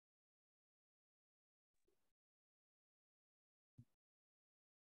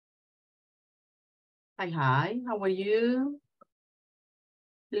Hi, hi, how are you?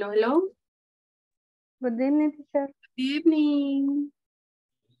 Hello, hello. Good evening, teacher. Good evening.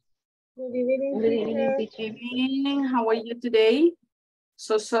 Good evening, Good evening, teacher. Good evening. How are you today?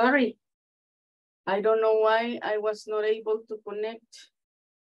 So sorry. I don't know why I was not able to connect.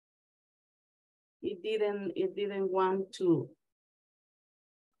 It didn't want to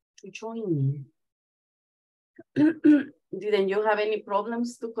join me. Didn't you have any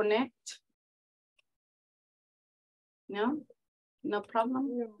problems to connect? No? No problem?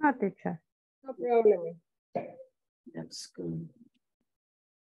 No, teacher. No problem. That's good.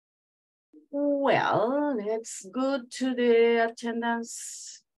 Well, let's go to the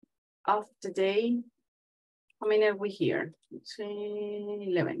attendance of the day. How many are we here?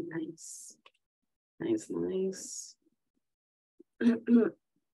 11, nice. Nice, nice.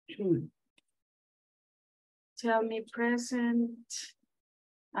 Tell me present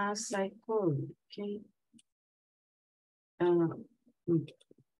as I could, okay?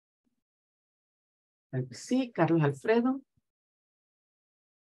 Sí, Carlos Alfredo.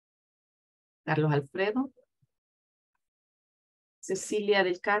 Carlos Alfredo. Cecilia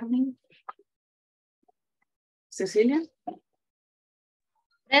del Carmen. Cecilia.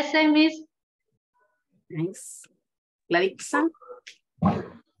 Present, Miss. Nice. Clarixa.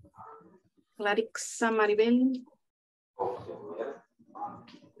 Clarixa Maribel.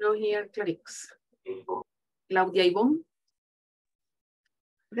 No here, Clarix. Claudia Ivonne.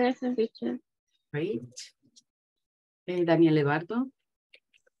 Present, teacher. Great. Daniel Eduardo.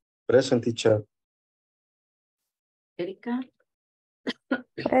 Present, teacher. Erika.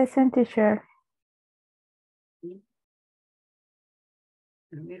 Present, teacher.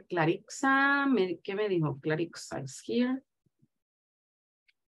 A ver, Clarixa, ¿qué me dijo? Clarixa is here.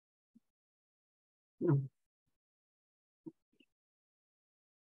 No.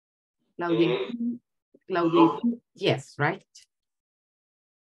 Claudia. Claudia. Yes, right.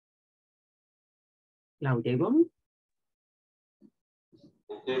 Claudia Ivonne.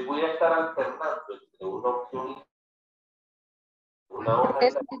 Voy a estar alternando entre una opción y una hoja.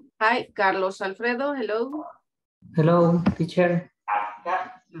 Hi, Carlos Alfredo, hello. Hello, teacher.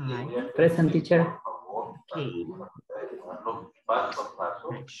 Acá. Hi. Present, teacher. Okay. Paso a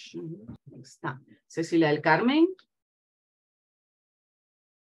paso. Ahí está. Cecilia del Carmen.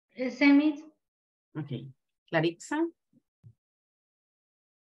 Present, Miss. Ok. Clarixa.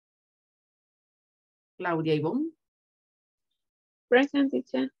 Claudia Ivonne. Present,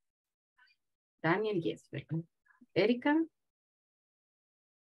 teacher. Daniel, yes. Erika.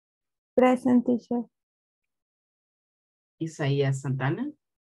 Present, teacher. Isaías Santana.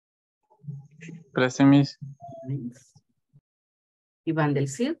 Present, Miss. Nice. Iván del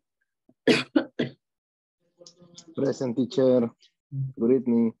Cid. Present, teacher. Good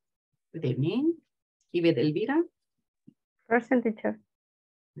evening. Good evening. Ibe Elvira. Present, teacher.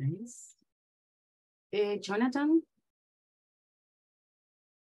 Nice. Jonathan.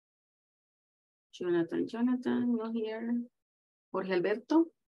 Jonathan, no here. Jorge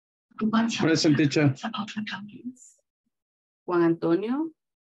Alberto. Present, teacher. Nice. Juan Antonio.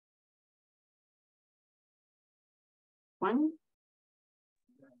 Juan.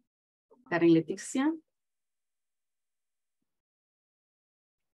 Karen Leticia.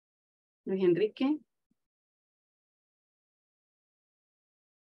 Luis Enrique.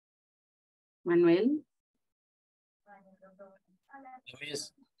 Manuel.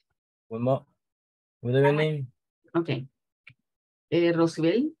 Miss, good evening. Ok.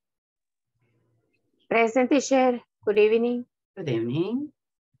 Rosibel. Present, teacher. Good evening. Good evening.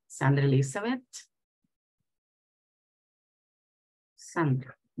 Sandra Elizabeth.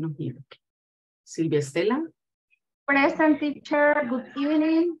 Sandra, no here. Silvia Estela. Present, teacher. Good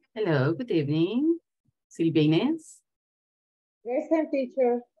evening. Hello, good evening. Silvia Inés. Present,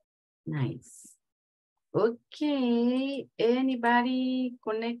 teacher. Nice. Okay. Anybody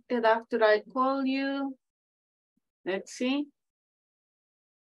connected after I call you? Let's see.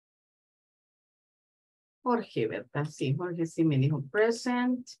 Jorge, ¿verdad? Sí, Jorge sí me dijo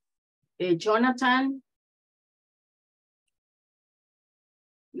present. Jonathan.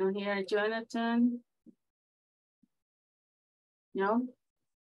 No here, Jonathan. No.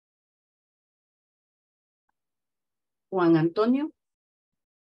 Juan Antonio.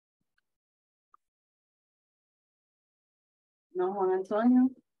 No, Juan Antonio.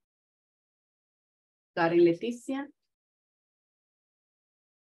 Karen Leticia.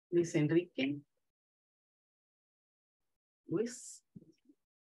 Luis Enrique. Luis.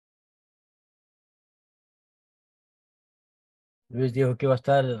 Luis dijo que iba a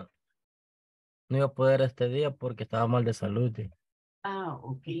estar, no iba a poder este día porque estaba mal de salud. Ah,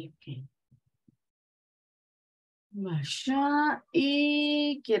 ok, ok. Masha,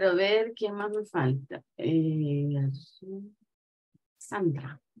 y quiero ver quién más me falta.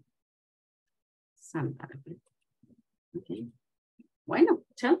 Sandra. Sandra. Okay. Bueno,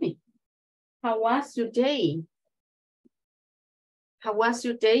 tell me. How was your day? How was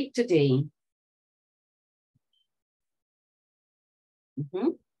your day today?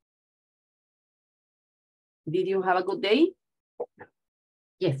 Mhm. Did you have a good day?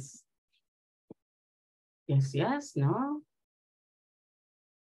 Yes. Yes, yes, no.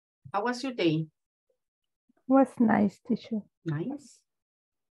 How was your day? Was nice, teacher. Nice.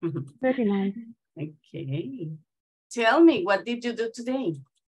 Very nice. Okay. Tell me, what did you do today?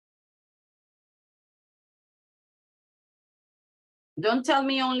 Don't tell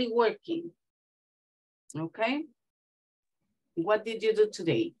me only working. Okay. What did you do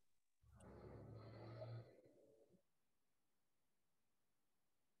today?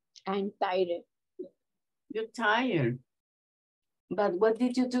 I'm tired. You're tired. But what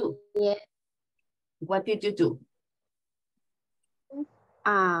did you do? Yeah. What did you do?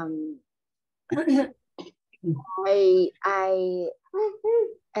 I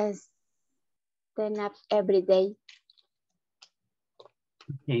stand up every day.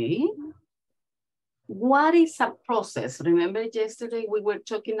 Okay. What is a process? Remember yesterday we were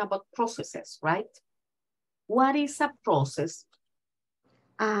talking about processes, right? What is a process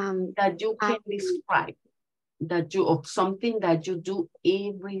that you can describe? That you, of something that you do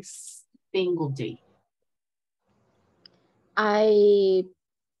every single day? I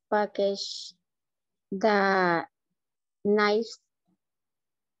package the knives.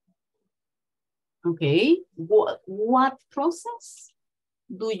 Okay. What process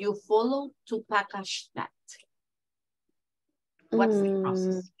do you follow to package that? What's the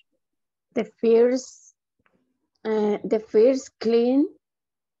process? The first clean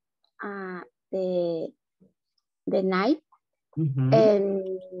the knife,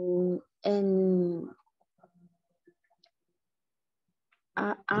 and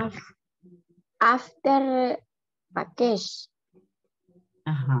after package,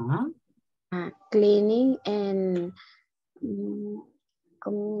 cleaning and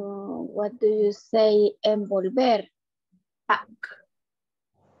what do you say? Envolver.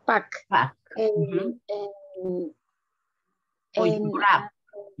 Pack. And or you grab.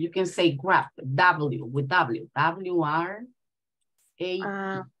 You can say grab. W with W. W-R-A.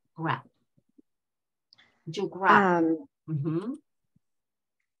 Grab. You grab.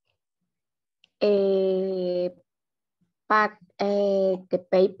 Pack the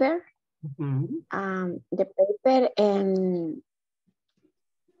paper. The paper en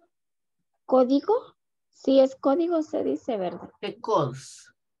código. Si es código se dice, ¿verdad? The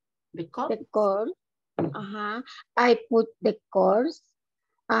course. The course. The course. I put the course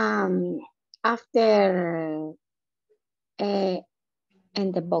after in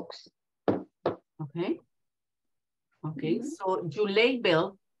the box. Okay. Okay. So you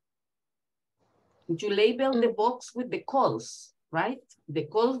label the box with the calls, right? The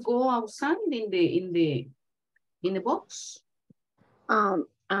calls go outside in the box. Or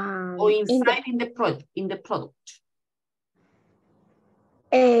inside in the product. In the box.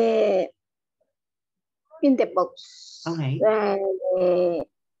 Okay.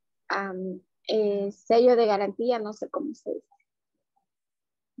 Sello de garantía, no sé cómo se dice.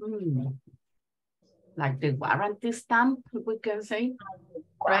 Like the warranty stamp, we can say.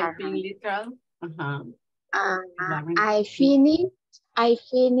 Right, being literal. I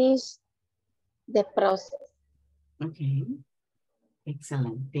finished the process. Okay.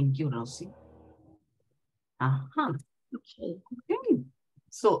 Excellent. Thank you, Rosie. Okay.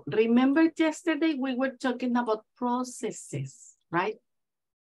 So remember yesterday we were talking about processes, right?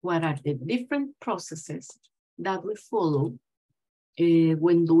 What are the different processes that we follow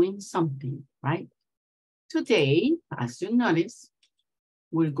when doing something, right? Today, as you notice,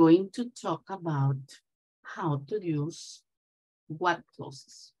 we're going to talk about how to use what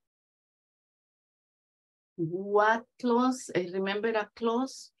clauses. What clause? Remember, a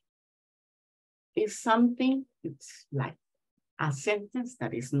clause is something, it's like a sentence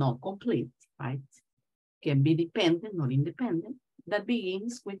that is not complete, right? Can be dependent or independent, that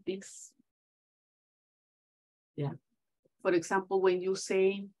begins with this. Yeah. For example, when you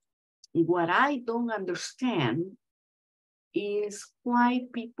say, what I don't understand is why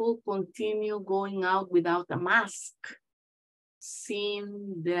people continue going out without a mask,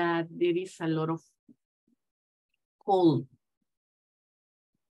 seeing that there is a lot of cold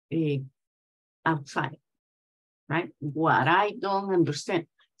outside, right? What I don't understand.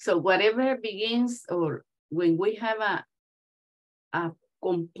 So whatever begins, or when we have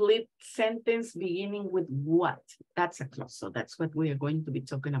complete sentence beginning with what? That's a clause. So that's what we are going to be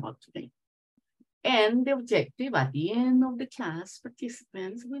talking about today. And the objective at the end of the class,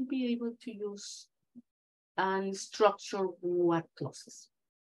 participants will be able to use and structure what clauses.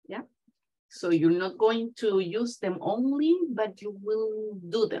 Yeah. So you're not going to use them only, but you will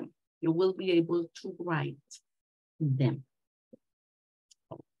do them. You will be able to write them.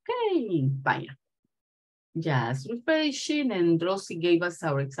 Okay, vaya. Just refreshing, and Rosie gave us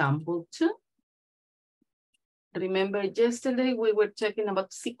our example too. Remember yesterday we were talking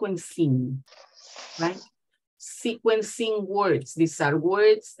about sequencing, right? Sequencing words. These are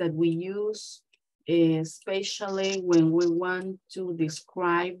words that we use especially when we want to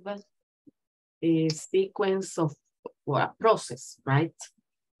describe a sequence of, or a process, right?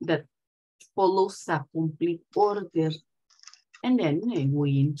 That follows a complete order. And then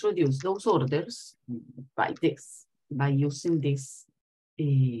we introduce those orders by using these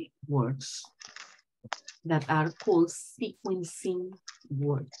words that are called sequencing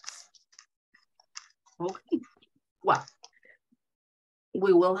words. Okay, well,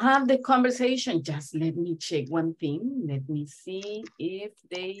 we will have the conversation. Just let me check one thing. Let me see if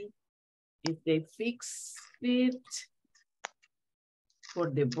they fix it for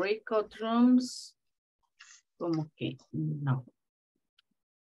the breakout rooms. Como que no.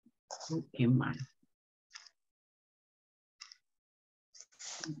 Qué mal.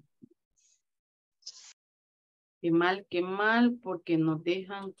 Qué mal, porque nos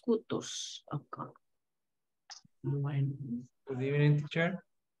dejan cutos. Okay. Bueno. Good evening, teacher.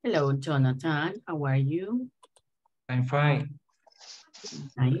 Hello, Jonathan. How are you? I'm fine.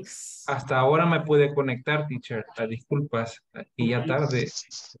 Nice. Hasta ahora me pude conectar, teacher. Disculpas, y ya tarde,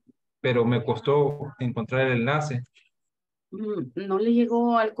 pero me costó encontrar el enlace. ¿No le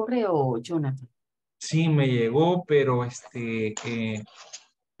llegó al correo, Jonathan? Sí, me llegó, pero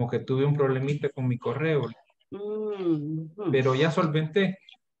como que tuve un problemita con mi correo. Pero ya solventé.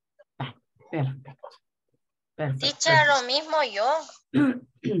 Perfecto. Perfecto. Teacher, lo mismo yo.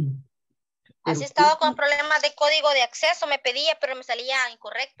 Así estado con problemas de código de acceso, me pedía, pero me salía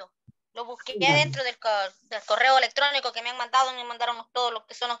incorrecto. Lo busqué dentro del correo electrónico que me han mandado, me mandaron todo lo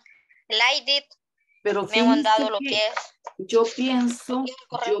que son el ID. Pero me han mandado lo que es. Yo pienso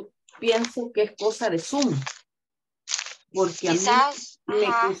que es cosa de Zoom. Porque quizás, a mí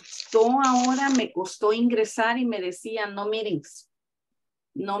me costó ingresar y me decía no meetings.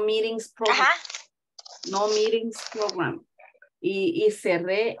 No meetings program. No meetings program. Y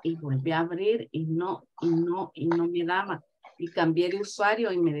cerré y volví a abrir y no me daba. Y cambié de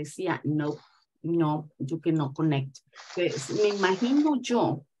usuario y me decía, no, you cannot connect. Pues, me imagino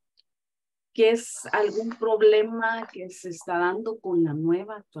yo que es algún problema que se está dando con la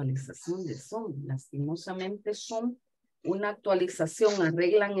nueva actualización de Zoom. Lastimosamente son una actualización,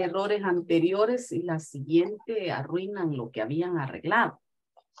 arreglan errores anteriores y la siguiente arruinan lo que habían arreglado.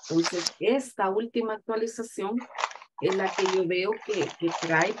 Entonces, esta última actualización es la que yo veo que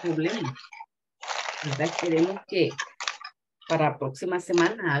trae problemas. Esperemos que para la próxima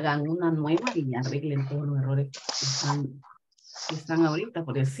semana hagan una nueva y arreglen todos los errores que están ahorita.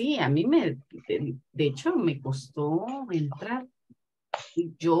 Porque sí, a mí de hecho me costó entrar.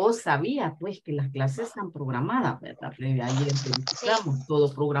 Y yo sabía pues que las clases están programadas, ¿verdad? Ayer verificamos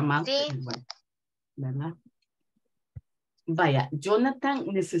todo programado. Sí. Pero bueno, ¿verdad? Vaya, Jonathan,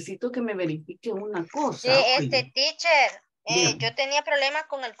 necesito que me verifique una cosa. Sí, teacher, yo tenía problemas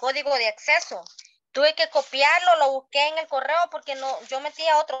con el código de acceso. Tuve que copiarlo, lo busqué en el correo porque yo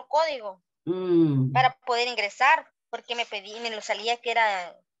metía otro código para poder ingresar, porque me lo salía que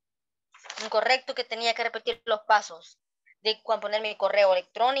era incorrecto, que tenía que repetir los pasos de poner mi correo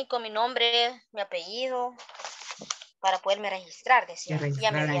electrónico, mi nombre, mi apellido, para poderme registrar, decía.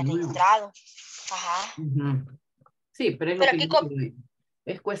 Ya me había registrado. Ajá. Sí, pero es aquí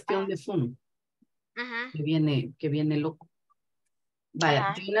es cuestión de Zoom. Que viene loco.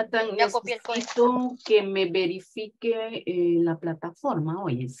 Vaya, Jonathan, necesito que me verifique la plataforma.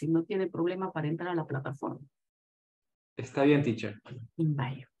 Oye, si no tiene problema para entrar a la plataforma. Está bien, teacher.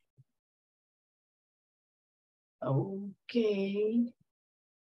 Vaya. Ok.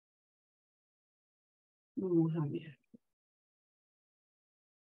 Vamos a ver.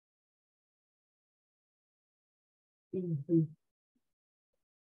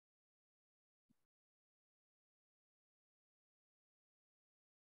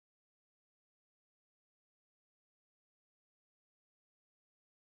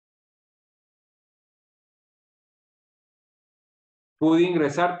 Pude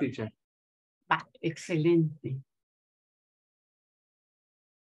ingresar, teacher. Excelente.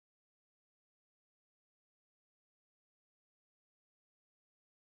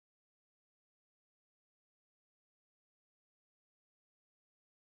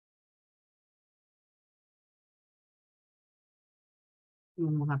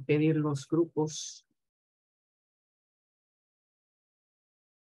 Vamos a pedir los grupos.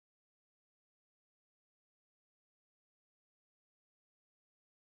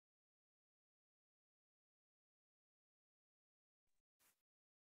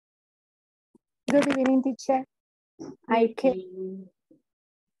 Good evening, teacher. I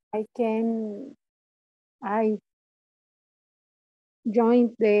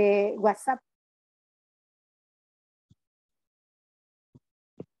joined the WhatsApp.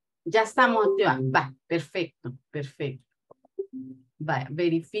 Ya estamos activados. Va, perfecto, perfecto. Va,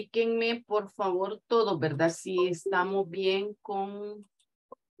 verifíquenme por favor todo, ¿verdad? Si estamos bien con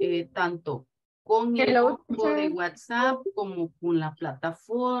tanto con el grupo de WhatsApp como con la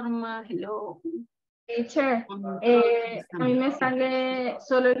plataforma. Hello. Teacher, a mí me sale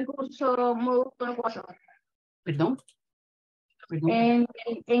solo el curso módulo 4. Perdón. En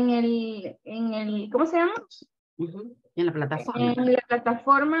el, ¿cómo se llama? En la plataforma. En la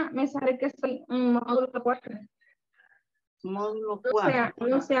plataforma me sale que estoy en módulo 4. Módulo 4.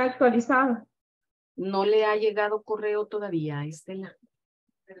 No se ha actualizado. No le ha llegado correo todavía, Estela.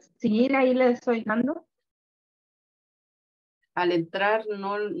 Sí, ahí le estoy dando. Al entrar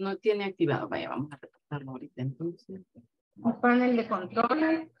no tiene activado. Vaya, vamos a reportarlo ahorita entonces. Un panel de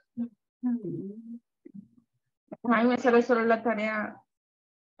control. A mí me sale solo la tarea.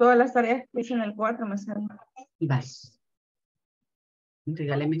 Todas las tareas que hice en el 4 me salen. Vale.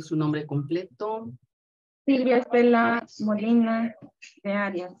 Regáleme su nombre completo. Silvia Estela Molina de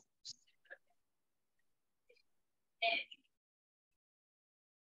Arias.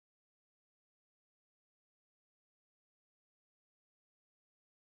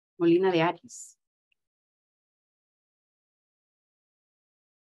 Molina de Arias.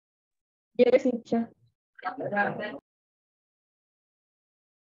 Yes, teacher.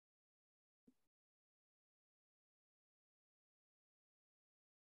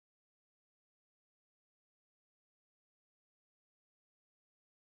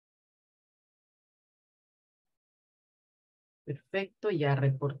 Perfecto, ya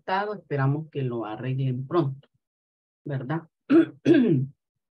reportado. Esperamos que lo arreglen pronto, ¿verdad?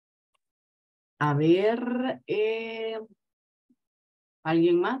 A ver,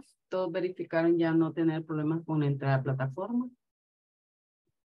 ¿alguien más? ¿Todos verificaron ya no tener problemas con la entrada a la plataforma?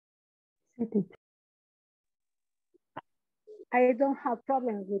 I don't have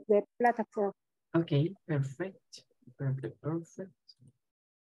problems with the platform. Ok, perfecto. Perfecto.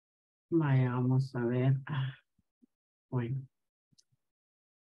 Vaya, vamos a ver. Bueno.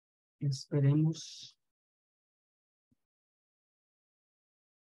 Esperemos.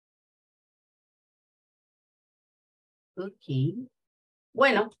 Okay.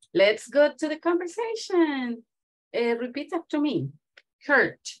 Bueno, let's go to the conversation. Repeat after me.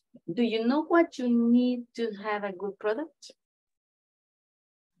 Kurt, do you know what you need to have a good product?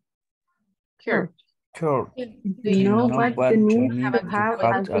 Kurt. Sure. Do you know what you need to have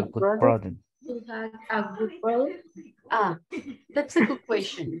a good product? To have a good product. That's a good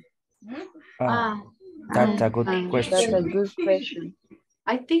question. That's a good question. That's a good question.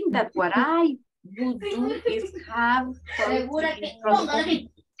 I think that what I would do is have quality product.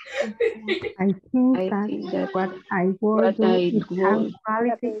 I think that what I would do is have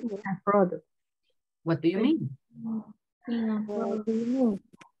quality in a product. What do you mean? What do you mean?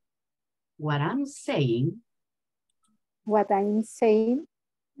 What I'm saying. What I'm saying.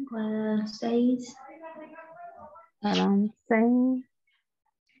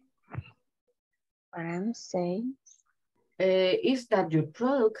 Is that your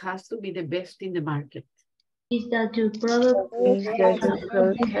product has to be the best in the market. Is that your product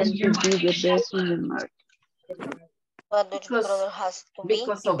has to be the best in the market.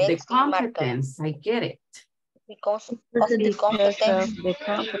 Because of the competence, I get it. Because of the competence.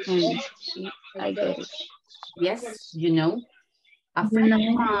 I get it. Yes, you know, a friend of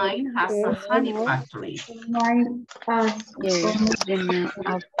mine has a honey factory. A friend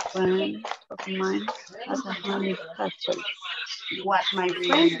of mine has a honey factory. What my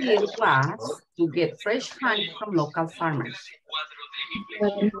friend did was to get fresh honey from local farmers.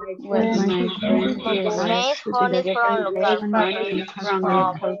 What my friend did was to get fresh honey from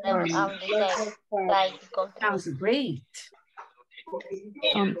local farmers. Sounds great.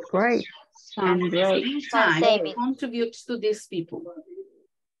 Sounds great. And at the same time, it contributes to these people.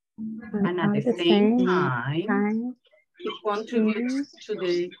 And at the same time, it contributes to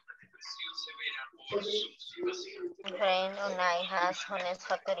the... Friend of mine has honey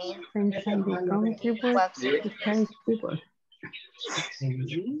factory.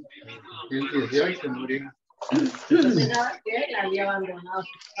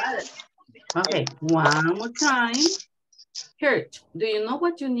 Okay, one more time. Kurt, do you know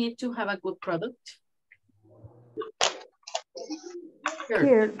what you need to have a good product?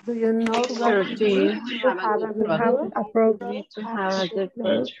 Kurt, do you know what you need to have a good product? Need to have a good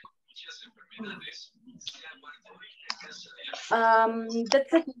product.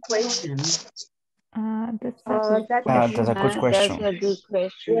 That's a good question. That's a good question. That's a good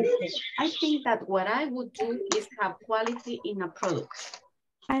question. I think that what I would do is have quality in a product.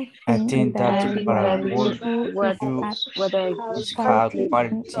 I think that And what I that would is do what I is have have quality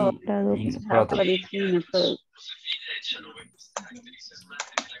quality in a product. quality in a product.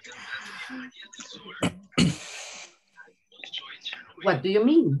 What do you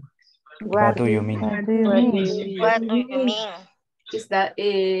mean? What do you mean? What do you mean? Is that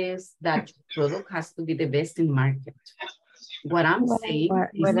your product has to be the best in market. What I'm saying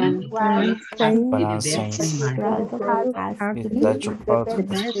is that your product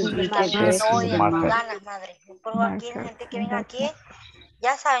has to be the best in the market. Ganas, madre. Por favor, aquí, gente que venga aquí,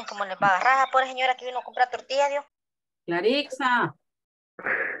 ya saben cómo les va a agarrar a pobre señora que vino a comprar tortilla, Dios. Clarixa,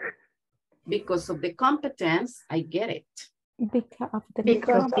 because of the competence, I get it. Because of the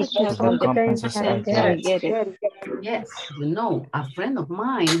competence, I get it. Yes, you know, a friend of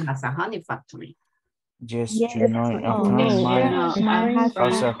mine has a honey factory. Yes, you know, a friend of mine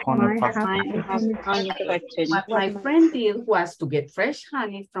has a honey factory. What my friend did was to get fresh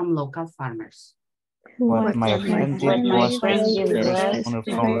honey from local farmers. What my friend did was to get honey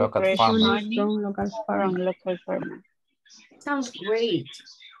from local farmers. Sounds great.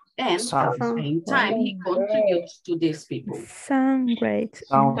 And at the same time, he contributes to these people. Sounds great.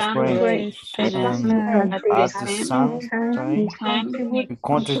 And at the same time, we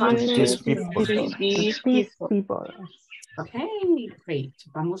contribute to these people. Okay, great.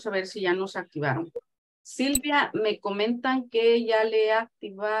 Vamos a ver si ya nos activaron. Silvia, me comentan que ya le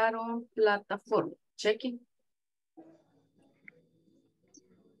activaron plataforma. Checking.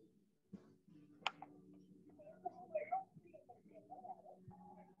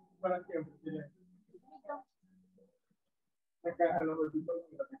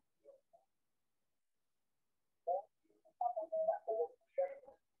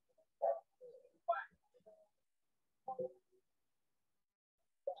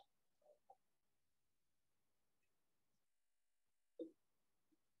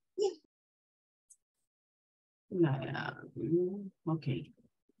 Ok.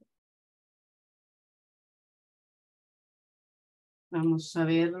 Vamos a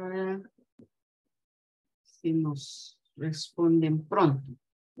ver si nos responden pronto.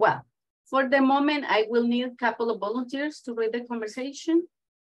 Well, for the moment, I will need a couple of volunteers to read the conversation.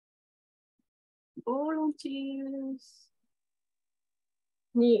 Volunteers.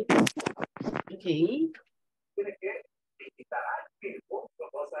 Okay.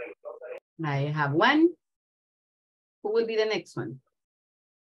 I have one. Who will be the next one?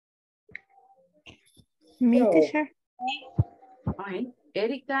 Me, teacher. All right.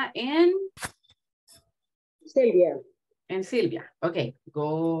 Erica and Sylvia. And Sylvia. Okay,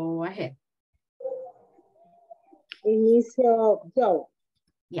 go ahead. Inicia, Joe.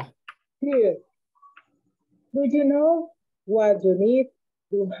 Yeah. Here. Do you know what you need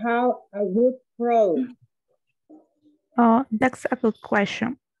to have a good product? Oh, that's a good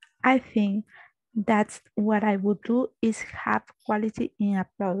question. I think that's what I would do is have quality in a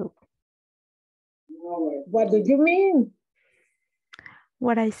product. What do you mean?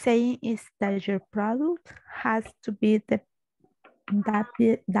 What I'm saying is that your product has to be the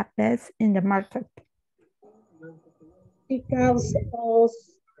best in the market. Because of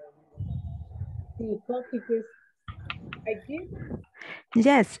the quantities I give?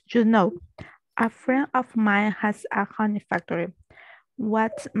 Yes, you know, a friend of mine has a honey factory.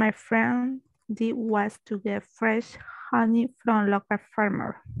 What my friend did was to get fresh honey from local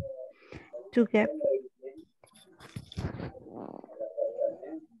farmer. To get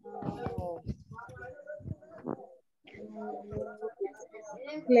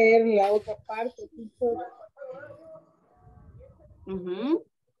leer la otra parte.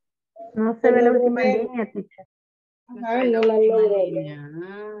 No se ve la última línea, teacher. Ajá, no la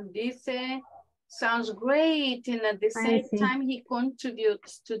logro. Dice, sounds great, and at the same time he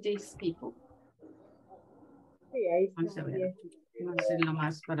contributes to these people. Sí, ahí Vamos a está. ver, vamos a hacerlo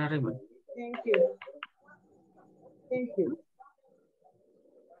más para arriba. Thank you. Thank you.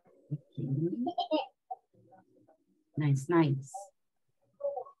 Nice, nice.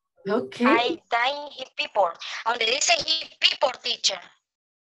 Okay. I die he people. Donde dice he people, teacher.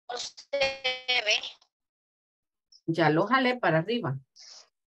 No se ve. Ya lo jalé para arriba.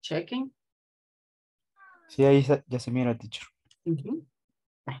 Checking. Sí, ahí ya se mira, teacher.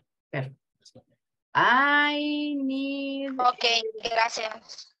 Perfecto. I need. Ok,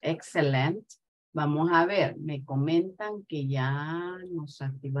 gracias. Excellent. Vamos a ver, me comentan que ya nos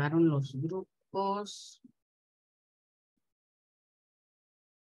activaron los grupos.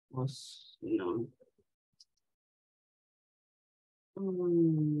 Pues no.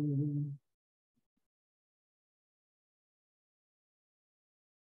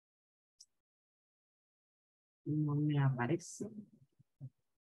 No me aparece.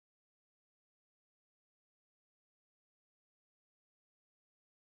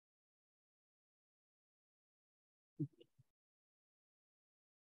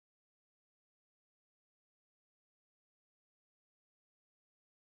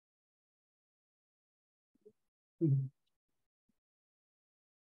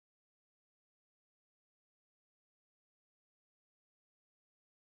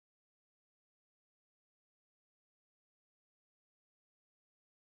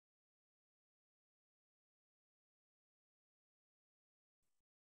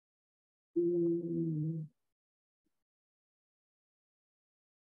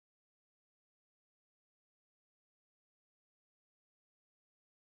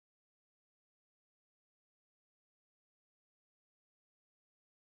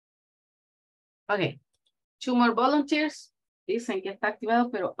 Ok. 2 more volunteers. Dicen que está activado,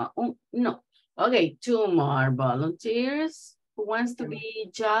 pero aún no. Ok, 2 more volunteers. Who wants to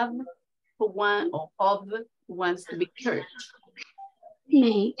be job? Who wants to be church?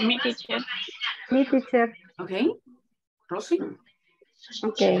 Me, teacher. Me, teacher. Okay. Rosie?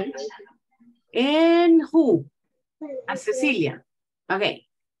 Okay. And who? A Cecilia. Okay.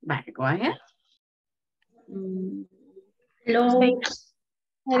 Vale, go ahead. Hello.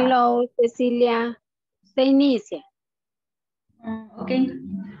 Hello, Cecilia. Se inicia. Okay.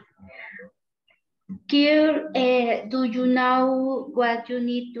 Here, do you know what you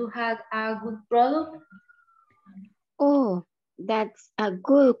need to have a good product? Oh, that's a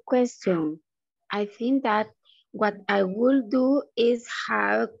good question. I think that what I will do is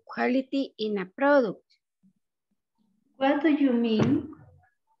have quality in a product. What do you mean?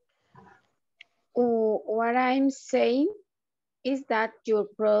 What I'm saying is that your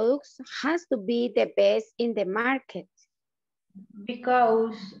products has to be the best in the market.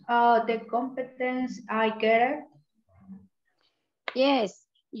 Because the competence I get it? Yes,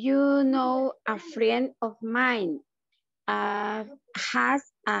 you know, a friend of mine has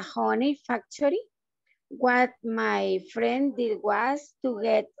a honey factory. What my friend did was to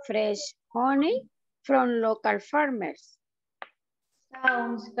get fresh honey from local farmers.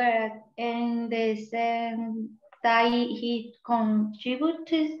 Sounds good. And the same that he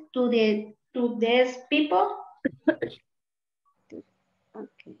contributed to these people?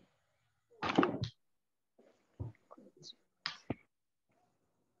 Okay.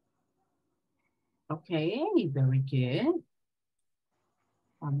 Okay, very good.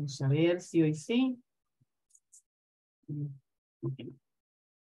 Vamos a ver si hoy sí. Okay.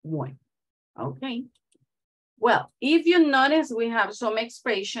 Bueno. Okay. Well, if you notice, we have some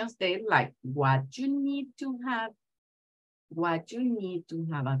expressions there like what you need to have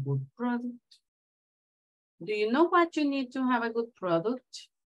a good product. Do you know what you need to have a good product?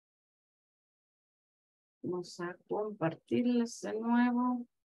 Vamos a compartirles de nuevo.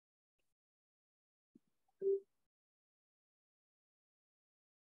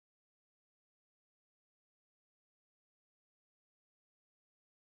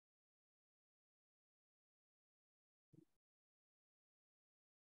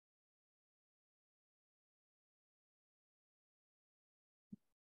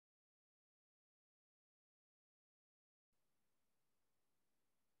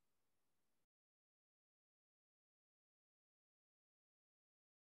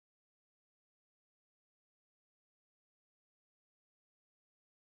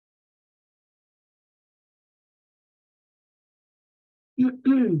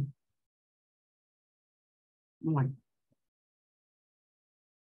 Bueno.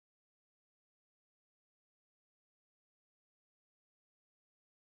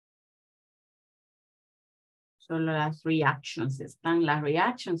 Solo las reactions están. Las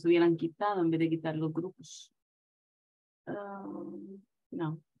reactions hubieran quitado en vez de quitar los grupos.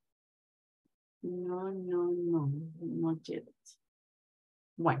 No. No, not yet.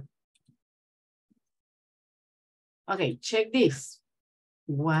 Bueno. Okay, check this.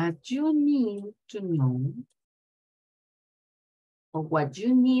 What you need to know, or what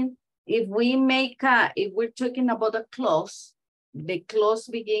you need, if we're talking about a clause, the clause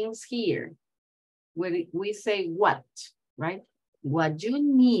begins here, where we say what, right? What you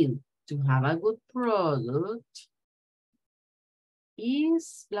need to have a good product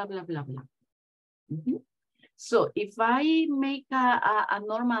is blah, blah, blah, blah. Mhm. So if I make a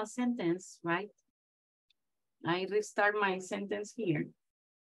normal sentence, right? I restart my sentence here.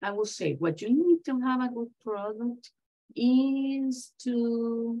 I will say, what you need to have a good product is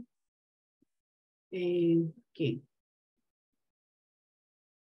to, okay,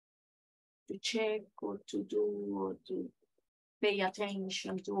 to check or to do or to pay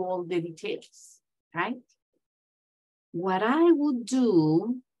attention to all the details, right? What I would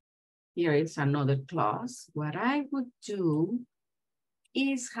do, here is another clause. What I would do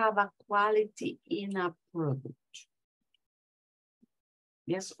is have a quality in a product.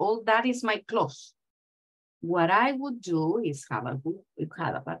 Yes, all that is my clause. What I would do is have a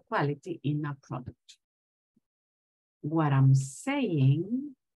quality in a product. What I'm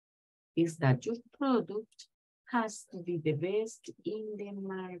saying is that your product has to be the best in the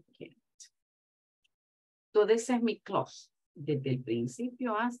market. Todo ese es mi clause, desde el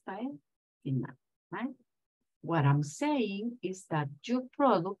principio hasta el final, right? What I'm saying is that your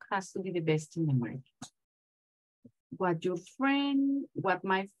product has to be the best in the market. What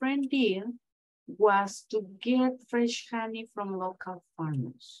my friend did was to get fresh honey from local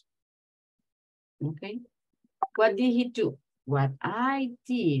farmers. Okay? What did he do? What I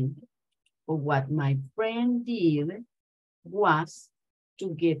did, or what my friend did, was to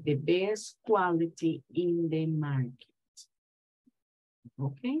get the best quality in the market.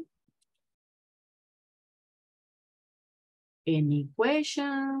 Okay? Any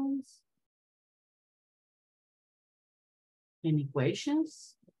questions? Any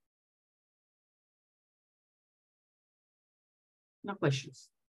questions? No questions.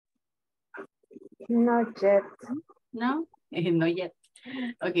 Not yet. No? Not yet.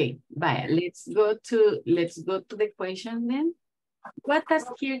 Okay, bye. Let's go to the question then. What does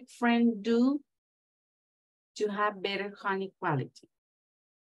your friend do to have better honey quality?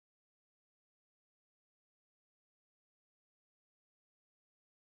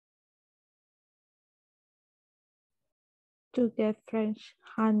 To get fresh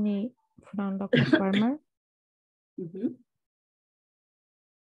honey from local farmer. Mm-hmm.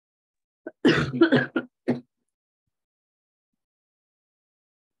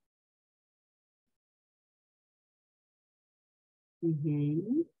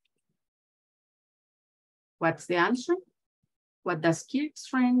 Mm-hmm. What's the answer? What does Kirk's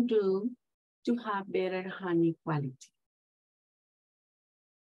friend do to have better honey quality?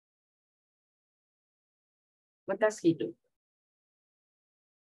 What does he do?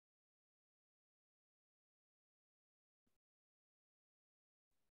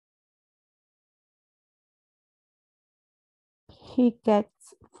 He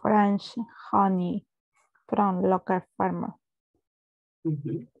gets fresh honey from local farmer.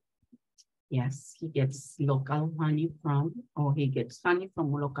 Mm-hmm. Yes, he gets local honey from, or he gets honey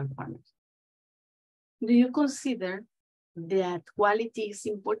from local farmers. Do you consider that quality is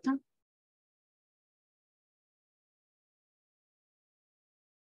important?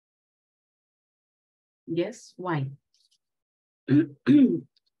 Yes, why?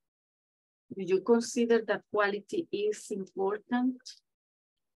 Do you consider that quality is important?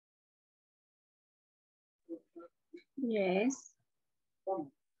 Yes.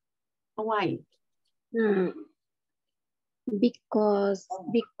 Why? Because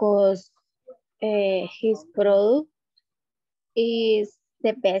his product is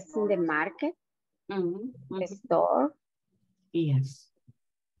the best in the market, the store. Yes.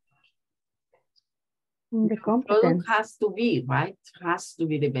 The Product has to be, right? Has to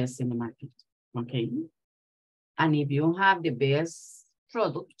be the best in the market. Okay. And if you have the best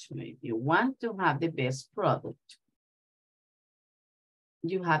product, if you want to have the best product,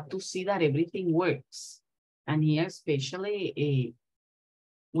 you have to see that everything works. And here, especially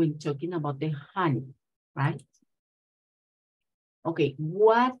when talking about the honey, right? Okay,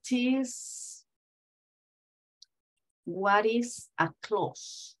 what is a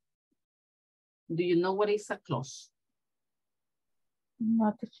clause? Do you know what is a clause?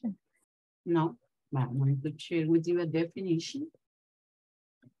 Not sure. No, but I'm going to share with you a definition.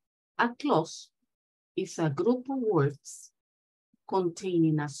 A clause is a group of words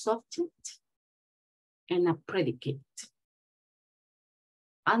containing a subject and a predicate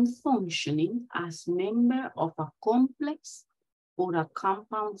and functioning as member of a complex or a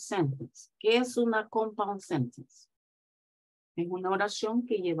compound sentence. ¿Qué es una compound sentence? Es una oración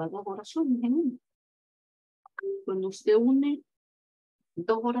que lleva dos oraciones en una. Cuando usted une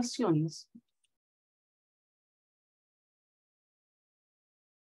dos oraciones,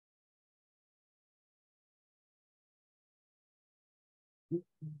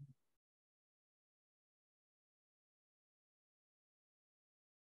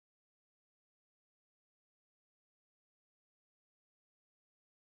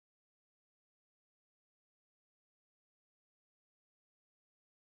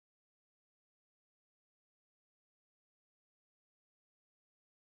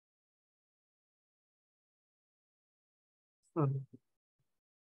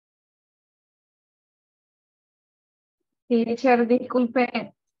 Teacher,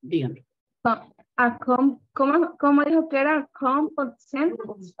 disculpe. Dígame. ¿Cómo dijo que era? Compound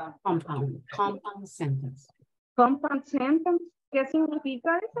sentence. Compound sentence. Compound sentence. ¿Qué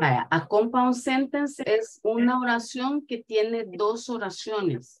significa eso? Vaya, a compound sentence es una oración que tiene dos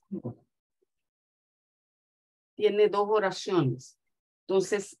oraciones. Tiene dos oraciones.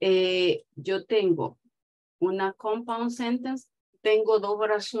 Entonces, yo tengo una compound sentence, tengo dos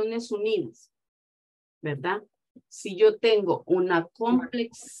oraciones unidas, ¿verdad? Si yo tengo una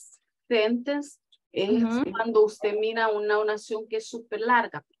complex sentence, es cuando usted mira una oración que es súper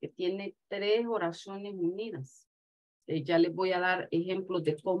larga, porque tiene tres oraciones unidas. Ya les voy a dar ejemplos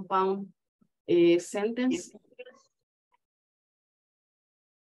de compound sentence.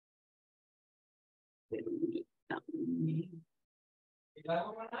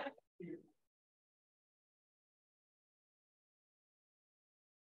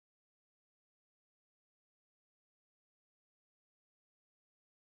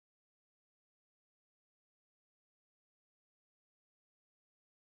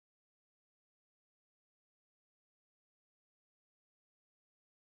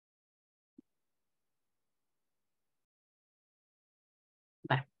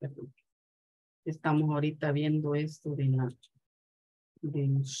 Perdón. Estamos ahorita viendo esto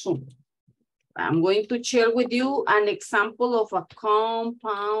de Zoom. I'm going to share with you an example of a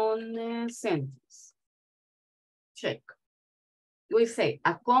compound sentence. Check. We say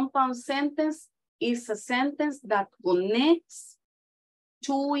a compound sentence is a sentence that connects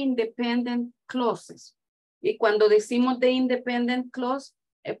two independent clauses. Y cuando decimos de independent clause,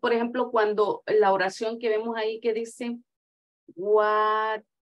 por ejemplo, cuando la oración que vemos ahí que dice what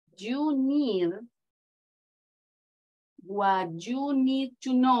you need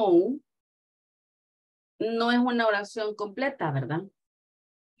to know, no es una oración completa, ¿verdad?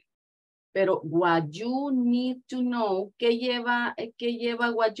 Pero what you need to know, ¿qué lleva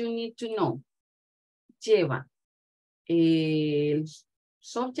what you need to know? Lleva el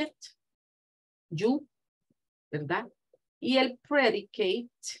subject, you, ¿verdad? Y el predicate,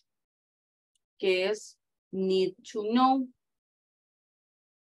 que es need to know.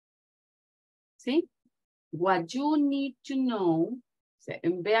 ¿Sí? What you need to know,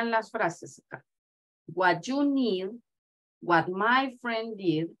 vean las frases acá. What you need, what my friend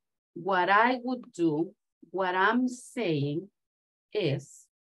did, what I would do, what I'm saying is.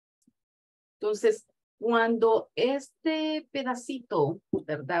 Entonces, cuando este pedacito,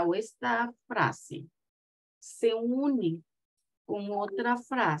 ¿verdad? O esta frase se une con otra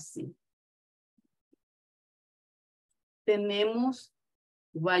frase, tenemos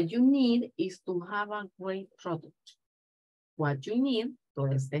what you need is to have a great product. What you need,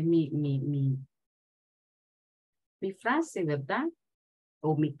 entonces es mi frase, ¿verdad?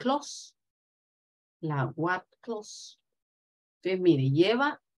 O mi clause. La what clause. Entonces, mire,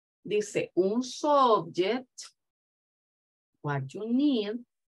 dice un subject, what you need,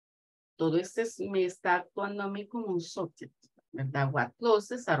 todo este me está actuando a mí como un subject, ¿verdad? What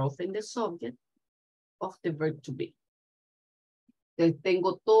clauses are often the subject of the verb to be. Entonces,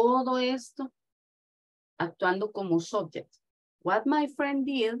 tengo todo esto actuando como subject. What my friend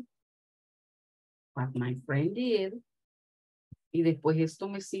did, y después esto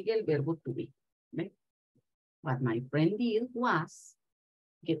me sigue el verbo to be. ¿Ve? What my friend did was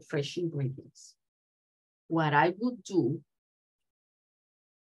get fresh ingredients. What I would do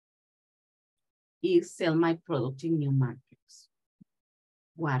is sell my product in new markets.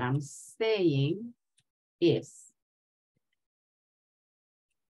 What I'm saying is,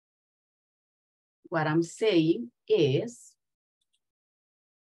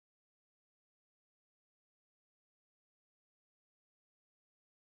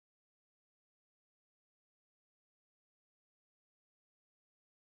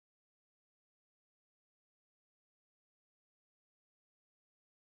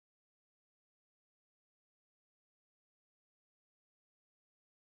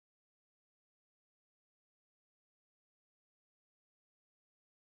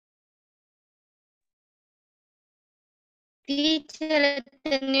 Teacher,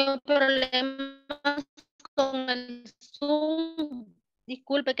 he tenido problemas con el Zoom.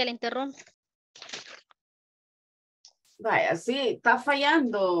 Disculpe que le interrumpa. vaya, sí, está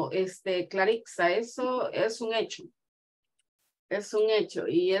fallando, Clarixa, eso es un hecho. Es un hecho,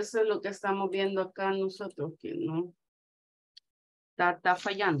 y eso es lo que estamos viendo acá nosotros, que no, está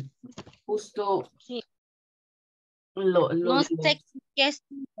fallando. Justo sí. No sé qué es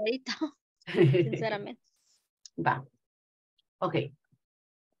ahorita, sinceramente. Va. Ok.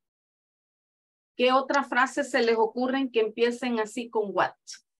 ¿Qué otras frases se les ocurren que empiecen así con what?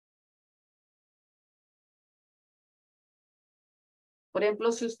 Por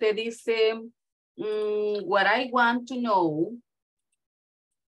ejemplo, si usted dice, what I want to know,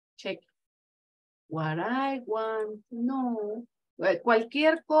 check. What I want to know.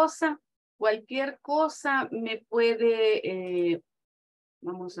 Cualquier cosa me puede,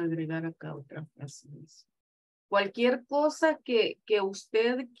 vamos a agregar acá otra frase. Cualquier cosa que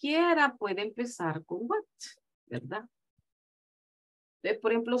usted quiera puede empezar con what, ¿verdad? Entonces,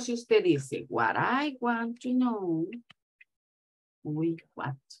 por ejemplo, si usted dice, what I want to know, with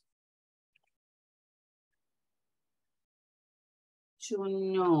what? To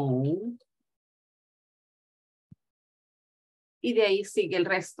know. Y de ahí sigue el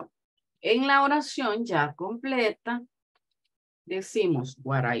resto. En la oración ya completa, decimos,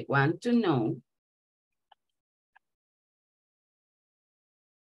 what I want to know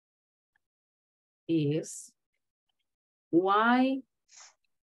is why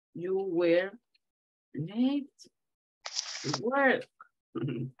you were late to work.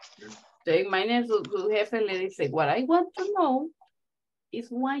 Entonces, imagínense, su jefe le dice, what I want to know is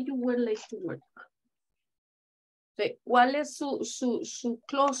why you were late to work. Entonces, ¿cuál es su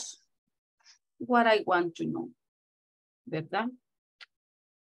clause? What I want to know. ¿Verdad?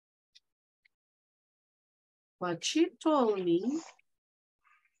 What she told me.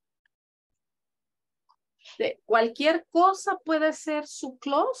 Cualquier cosa puede ser su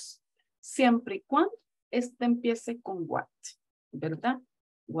clause siempre y cuando este empiece con what, ¿verdad?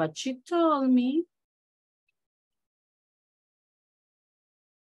 What she told me.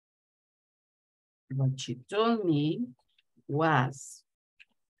 What she told me was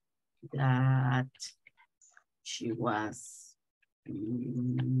that she was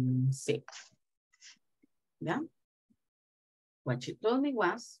sick. ¿Ya? What she told me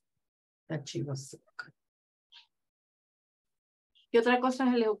was that she was sick. ¿Qué otra cosa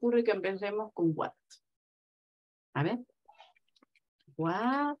se les ocurre que empecemos con what? A ver.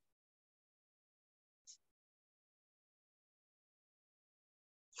 What?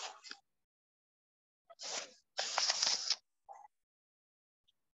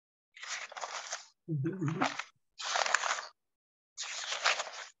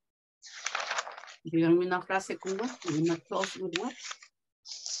 Díganme una frase con what, una clause with what.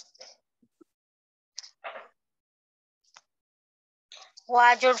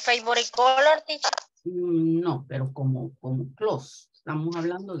 What's your favorite color, teacher? No, pero como clause. Estamos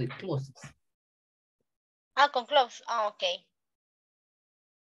hablando de clauses. Ah, con clause. Ah, ok.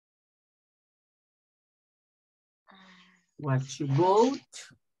 What you vote.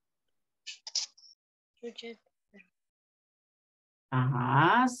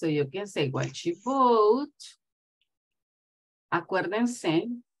 Ajá, so you can say what you vote. Acuérdense.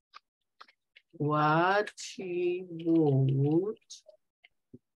 What she vote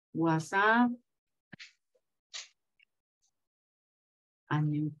was a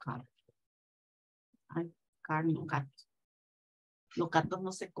new car. Ay, car, no gato. Los gatos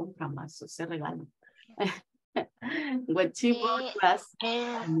no se compran más, se regalan. What she vote was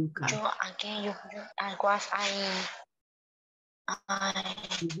a new car.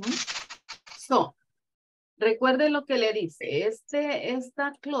 So, recuerde lo que le dice.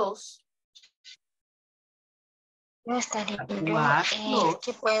 Esta clause. No estaría yo.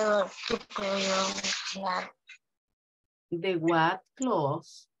 ¿Qué puedo yo dar? The what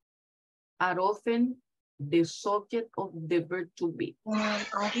clause are often the subject of the verb to be.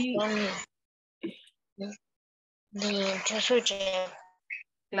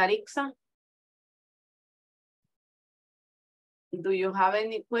 Clarixa? Do you have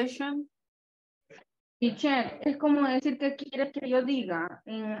any question? Teacher, es como decir que quiere que yo diga,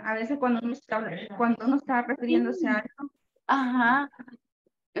 a veces cuando uno está refiriéndose a algo. Ajá.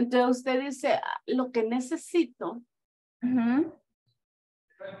 Entonces usted dice, lo que necesito, lo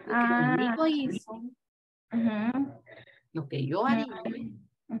que mi amigo hizo, lo que yo haría,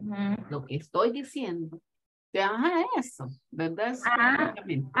 lo que estoy diciendo. Ajá, eso, ¿verdad?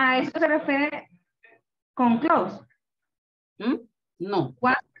 A eso se refiere con clause. No.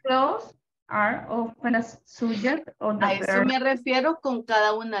 What clause are often a subject of the A eso me refiero con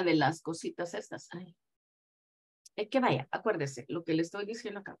cada una de las cositas estas. Ay. Es que vaya, acuérdese lo que le estoy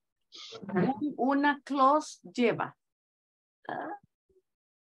diciendo acá. Una clause lleva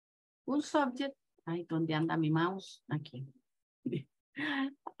un subject. Ay, ¿dónde anda mi mouse? Aquí.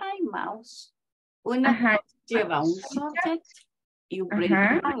 Ay, mouse. Una clause lleva un subject y un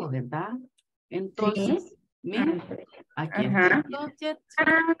predicado, ¿verdad? Entonces, mira, aquí está el subject.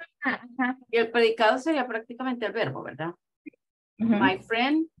 Y el predicado sería prácticamente el verbo, ¿verdad? My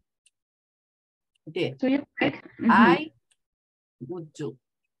friend Did. Do you like? I would do.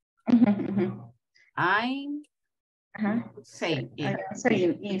 I'm saying it.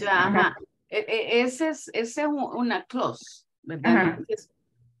 Saying it. Ajá. Esa es una clause, ¿verdad? Entonces,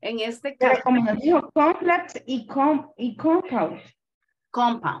 en este caso. Pero como nos dijo, complex y compound.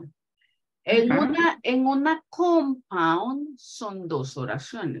 Compound. En una compound son dos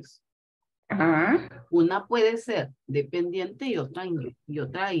oraciones. Una puede ser dependiente y otra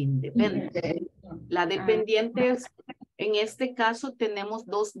independiente. La dependiente es, en este caso tenemos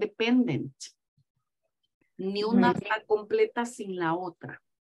dos dependent. Ni una está completa sin la otra.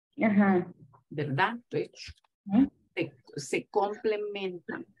 ¿Verdad? Entonces, se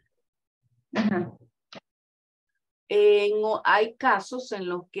complementan. Hay casos en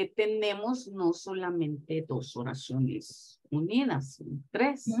los que tenemos no solamente dos oraciones unidas, sino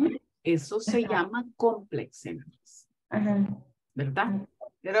tres. Eso se llama complex sentence. ¿Verdad?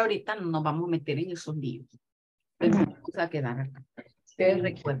 Pero ahorita no nos vamos a meter en esos líos. Vamos a quedar acá. Ustedes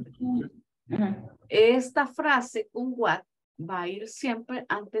recuerden. Esta frase con what va a ir siempre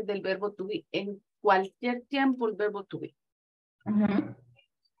antes del verbo to be. En cualquier tiempo el verbo to be.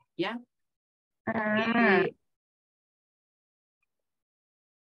 ¿Ya?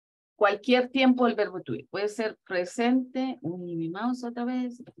 Cualquier tiempo el verbo to be. Puede ser presente, mi mouse otra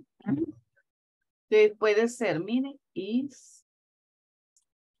vez. Puede ser, mire, is.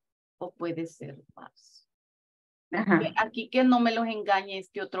 O puede ser was. Aquí que no me los engañe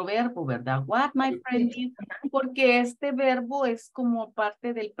este otro verbo, ¿verdad? What my friend did. Porque este verbo es como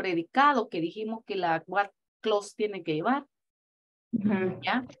parte del predicado que dijimos que la what clause tiene que llevar.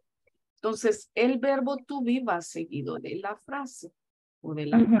 ¿Ya? Entonces, el verbo to be va seguido de la frase o de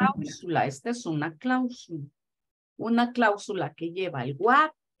la cláusula. Esta es una cláusula. Una cláusula que lleva el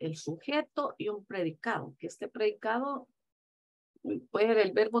what, el sujeto y un predicado. Que este predicado puede ser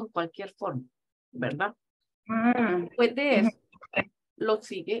el verbo en cualquier forma, ¿verdad? Después de eso, lo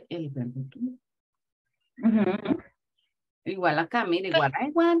sigue el verbo to be. Igual acá, mire, igual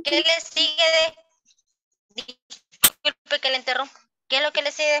I want. ¿Qué le sigue disculpe que le interrumpa. ¿Qué es lo que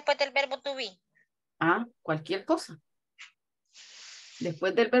le sigue después del verbo to be? Cualquier cosa.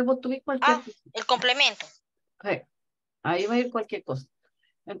 Después del verbo to be, cualquier cosa. El complemento. Okay. Ahí va a ir cualquier cosa.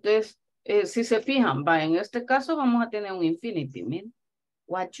 Entonces, si se fijan, en este caso vamos a tener un infinity. Miren.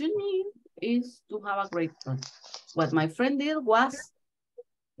 What you need is to have a great fun. What my friend did was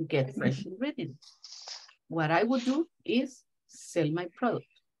get fresh ingredients. What I would do is sell my product.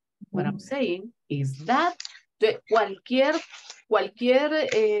 What I'm saying is that cualquier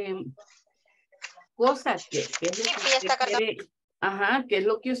cosa que es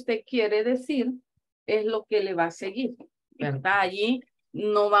lo que usted quiere decir, es lo que le va a seguir, ¿verdad? Allí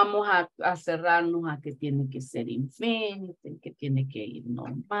no vamos a cerrarnos a que tiene que ser infinite, que tiene que ir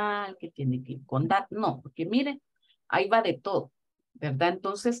normal, que tiene que ir con that. No, porque mire, ahí va de todo, ¿verdad?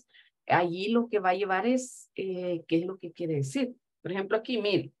 Entonces, allí lo que va a llevar es qué es lo que quiere decir. Por ejemplo, aquí,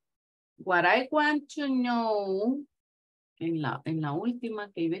 mire, what I want to know, en la última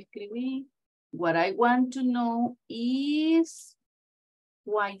que iba a escribir, what I want to know is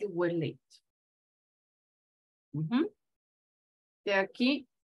why you were late. De aquí,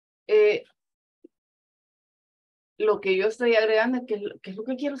 lo que yo estoy agregando es que es lo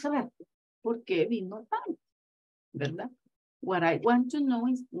que quiero saber. ¿Por qué vino tarde? ¿Verdad? What I want to know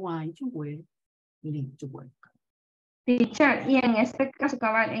is why you were late to work. Teacher, y en este caso,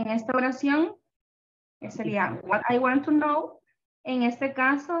 cabal, en esta oración, sería what I want to know. En este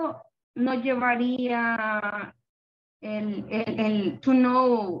caso, no llevaría el to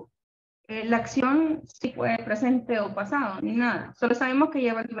know, la acción si fue presente o pasado, ni nada. Solo sabemos que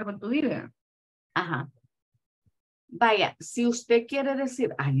lleva el verbo to be, ¿verdad? Vaya, si usted quiere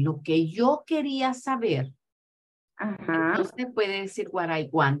decir, lo que yo quería saber, usted puede decir what I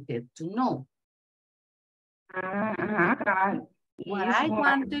wanted to know. What I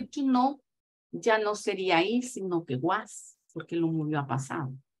wanted to know ya no sería ahí, sino que was, porque lo movió a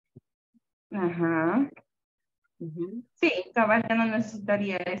pasado. Sí, cabal, ya no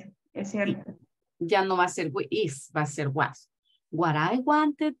necesitaría eso, es cierto. Ya no va a ser is, va a ser was. What I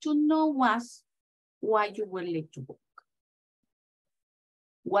wanted to know was why you were late to work.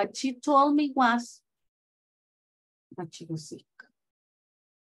 What she told me was that she was sick.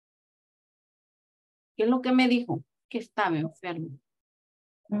 ¿Qué es lo que me dijo? Que estaba enfermo.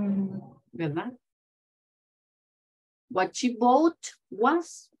 ¿Verdad? What she bought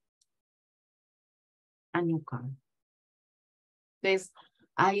was a new car. Entonces,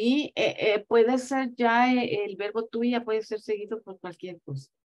 ahí puede ser ya el verbo to be, ya puede ser seguido por cualquier cosa.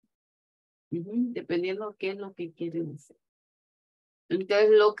 Dependiendo de qué es lo que quiere decir. Entonces,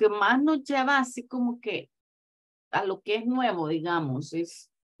 lo que más nos lleva así como que a lo que es nuevo, digamos, es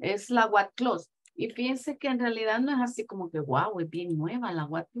la what clause. Y fíjense que en realidad no es así como que, wow, es bien nueva la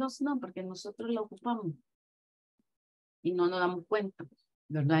what clause, no, porque nosotros la ocupamos y no nos damos cuenta,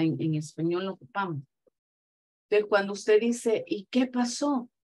 ¿verdad? En español lo ocupamos. Entonces, cuando usted dice, ¿y qué pasó?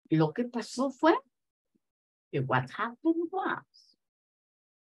 Lo que pasó fue que what happened was,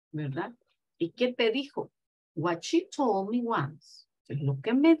 ¿verdad? ¿Y qué te dijo? What she told me was. Entonces, lo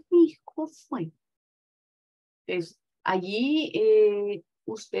que me dijo fue. Entonces, allí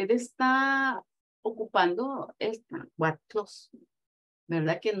usted está ocupando esta what clause,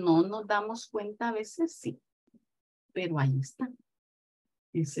 ¿verdad? Que no nos damos cuenta a veces, sí. Pero ahí está.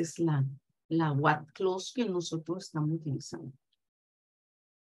 Esa es la what clause que nosotros estamos utilizando.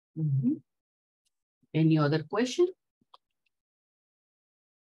 Any other question?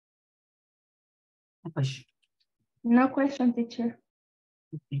 A question. No question, teacher.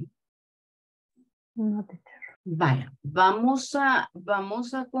 Okay. No, teacher. Vaya, vamos a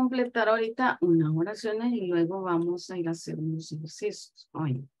completar ahorita unas oraciones y luego vamos a ir a hacer unos ejercicios.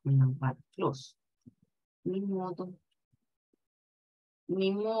 Oye, con la what clause. Ni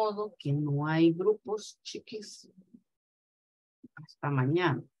modo que no hay grupos, chiquis. Hasta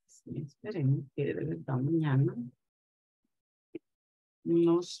mañana. Esperemos que de verdad mañana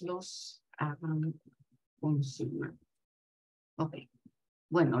nos los hagan consumar. Ok.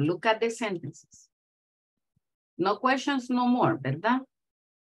 Bueno, look at the sentences. No questions, no more, ¿verdad?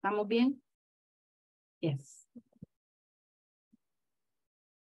 ¿Estamos bien? Yes.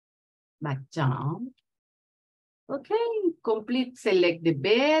 Back down. Okay, complete, select the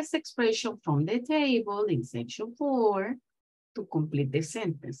best expression from the table in section 4 to complete the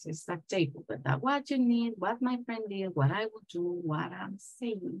sentence. It's that table, but that what you need, what my friend did, what I would do, what I'm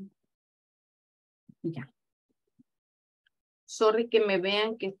saying. Ya. Sorry que me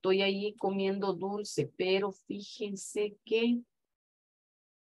vean que estoy ahí comiendo dulce, pero fíjense que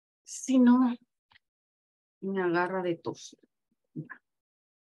si no, me agarra de tos. Ya.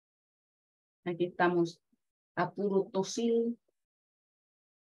 Aquí estamos a puro tosil.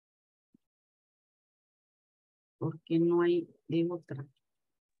 Porque no hay de otra.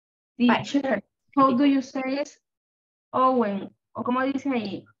 Teacher, how do you say it? Owen, o como dice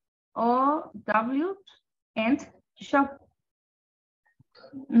ahí, O-W and shop.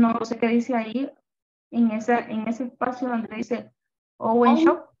 No sé qué dice ahí en ese espacio donde dice Owen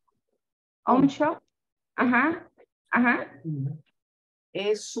shop. Owen shop. Ajá, ajá.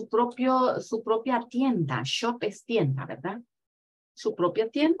 Es su propia tienda. Shop es tienda, ¿verdad? Su propia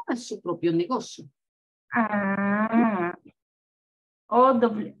tienda es su propio negocio. Ah.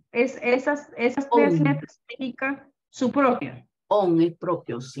 O-W. Esas tres letras significan su propio. On es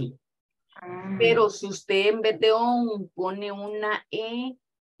propio, sí. Pero si usted en vez de on pone una E,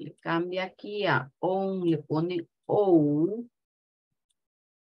 le cambia aquí a on, le pone O.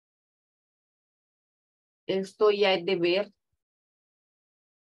 Esto ya es deber.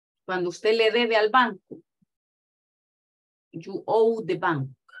 Cuando usted le debe al banco, you owe the bank.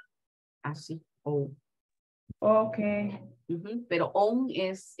 Así, owe. Ok. Pero on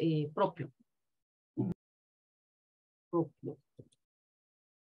es propio. Propio.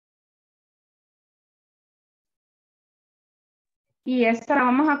 Y esta la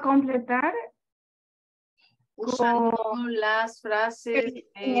vamos a completar usando las frases.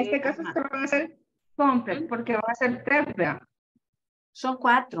 En este caso se van a hacer complete, porque van a ser 3, ¿verdad? Son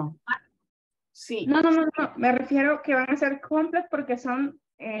 4. Sí. No. Me refiero que van a ser complete porque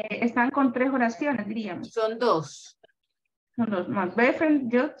están con 3 oraciones, diríamos. Son 2. Son 2 más.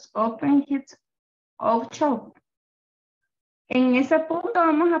 Boyfriend, just open his off shop. En ese punto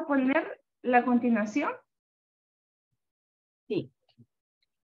vamos a poner la continuación. Sí.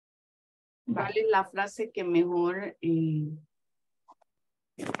 ¿Cuál es la frase que mejor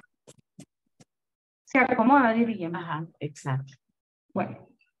se acomoda, diríamos? Ajá, exacto. Bueno.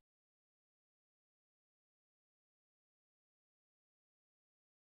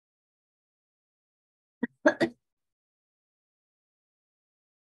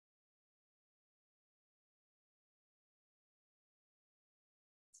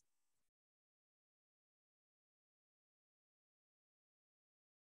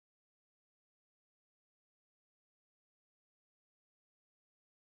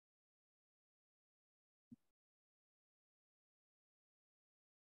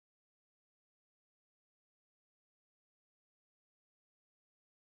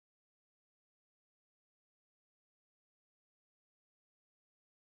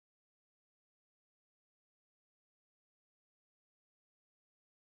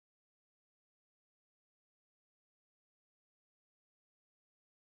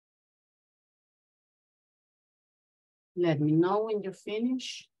 Let me know when you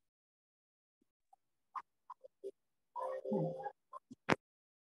finish.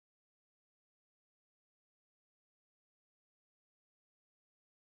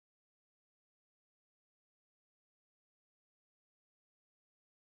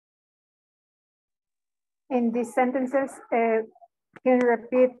 In these sentences, can you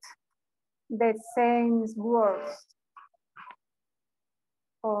repeat the same words?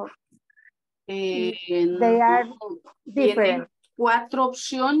 Or they are different. 4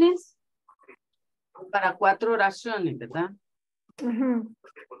 opciones para 4 oraciones, ¿verdad? Uh-huh.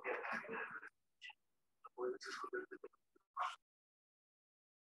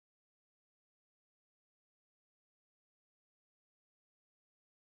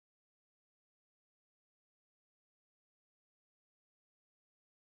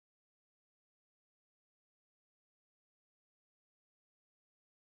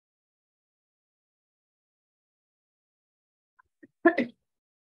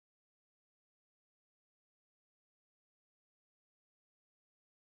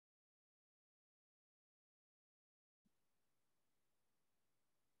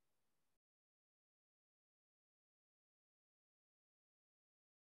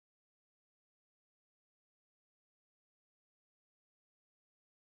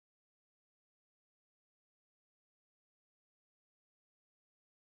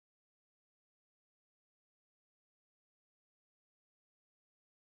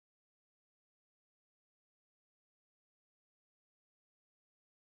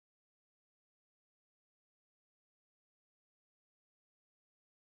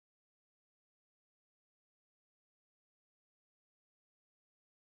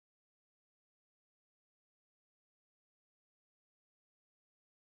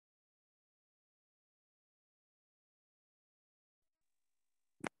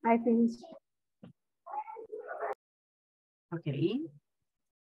 I finished. Okay.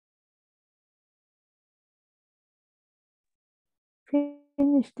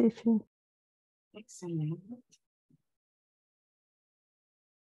 Finish, teacher. Excellent.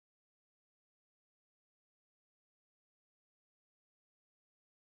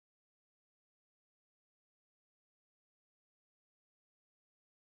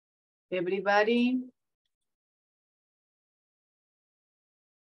 Everybody.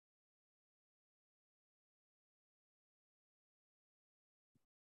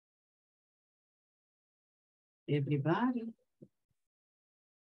 Everybody.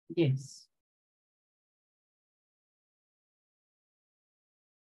 Yes.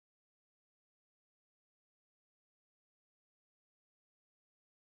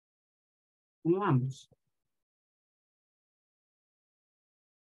 ¿Cómo vamos?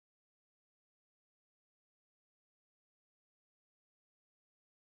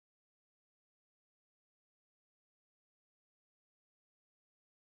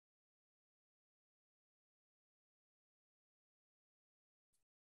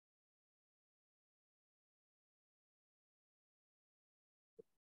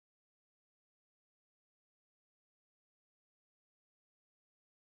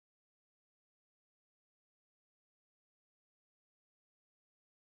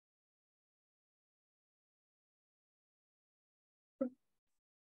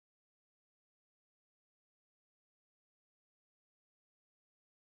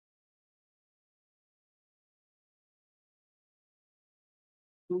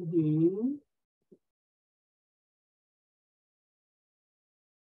 Uh-huh.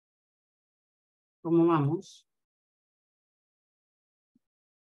 ¿Cómo vamos?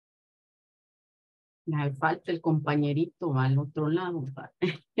 Me falta el compañerito al otro lado para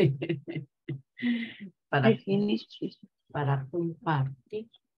compartir.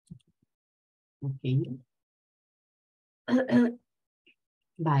 Okay.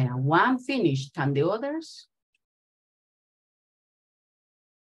 Vaya, one finished and the others.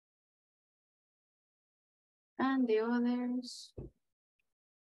 And the others.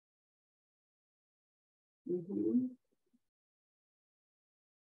 Mm-hmm.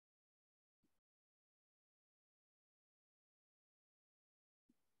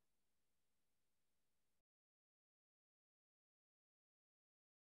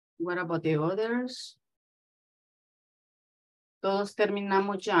 What about the others? Todos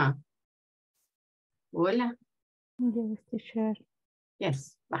terminamos ya. Hola. Yes, teacher.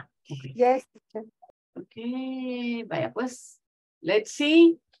 Yes. Va. Okay. Yes, teacher. Okay. Vaya pues. Let's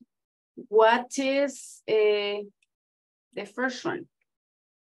see. What is the first one?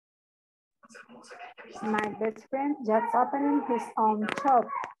 My best friend just opened his own shop.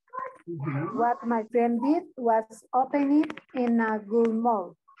 Mm-hmm. What my friend did was open it in a good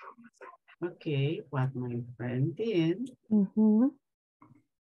mall. Okay, what my friend did.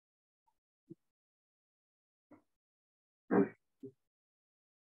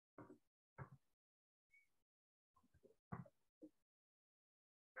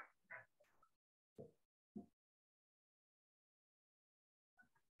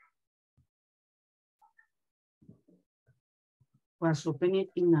 Was opening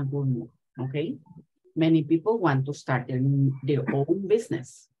in a good mood, okay? Many people want to start their own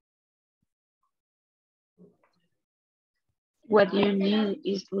business. What you need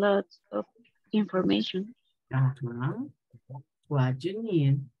is lots of information. What you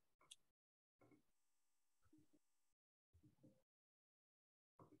need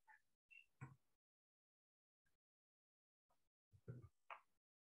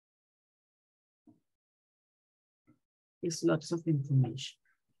is lots of information.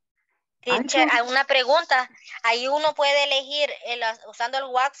 Teacher, hay una pregunta. Ahí uno puede elegir usando el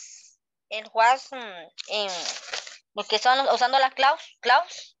wax, en lo que son usando las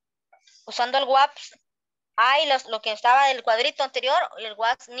claus, usando el wax. Hay lo que estaba del cuadrito anterior, el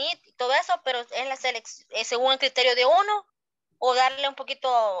wax need y todo eso, pero es la selección según el criterio de uno, o darle un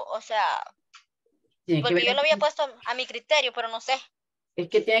poquito, o sea, porque yo lo había puesto a mi criterio, pero no sé. Es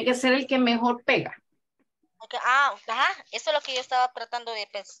que tiene que ser el que mejor pega. Okay, eso es lo que yo estaba tratando de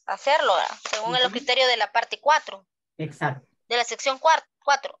hacerlo, ¿verdad? Según el criterio de la parte 4. Exacto. De la sección 4,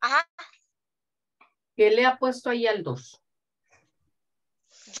 ¿Qué le ha puesto ahí al 2?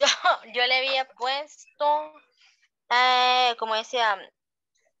 Yo le había puesto, como decía,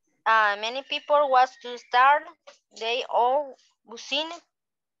 many people want to start their own business.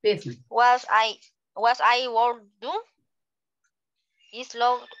 What I will do is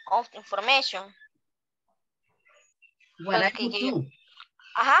load of information. What I would do.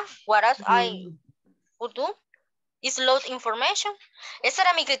 What I would do is load information. Ese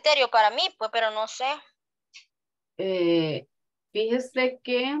era mi criterio para mí, pues, pero no sé. Fíjese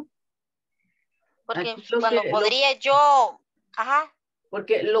que... Porque cuando podría yo...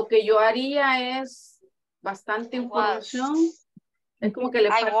 Porque lo que yo haría es bastante información. Es como que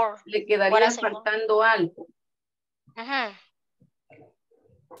le quedaría faltando algo.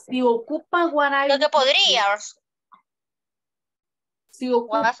 Si ocupa what I would podría. Si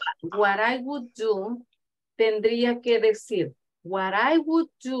ocupa what I would do, tendría que decir, what I would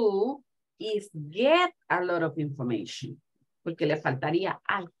do is get a lot of information. Porque le faltaría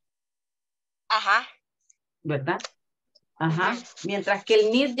algo. ¿Verdad? Mientras que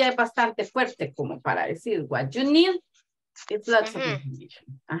el need ya es bastante fuerte como para decir, what you need is lots of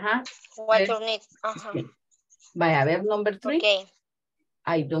information. What you need. Vaya a ver, number 3. Okay.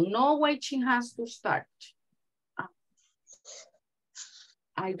 I don't know where she has to start.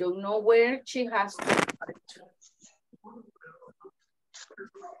 I don't know where she has to start.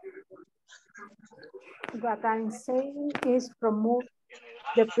 What I'm saying is promote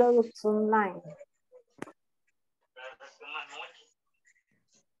the products online.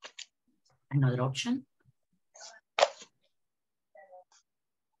 Another option.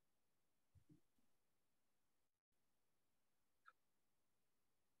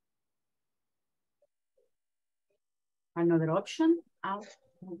 Another option.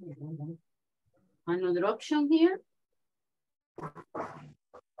 Another option here.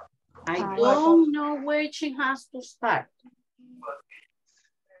 I don't know where she has to start.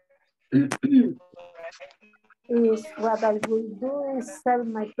 Is what I will do is sell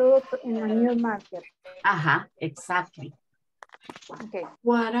my product in a new market. Exactly. Okay.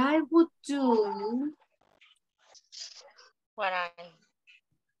 What I would do. What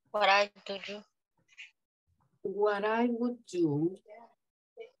I would do.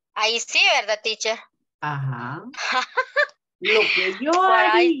 Ahí sí, ¿verdad, teacher? Lo que yo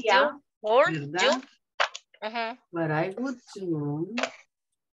haría, ¿verdad? What I would do.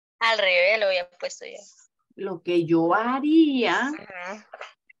 Al revés lo había puesto yo. Lo que yo haría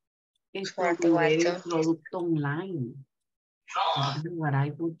es promover el producto online. What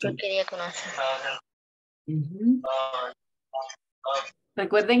I would do. Yo quería conocer.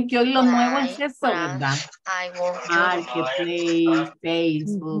 Recuerden que hoy lo nuevo es eso, ¿verdad? Marketplace,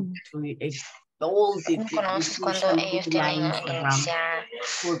 Facebook, all the cuando ellos tienen iniciar.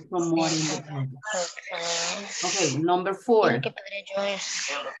 For promoting the product. Okay, number 4.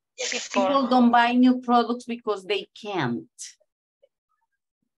 People don't buy new products because they can't.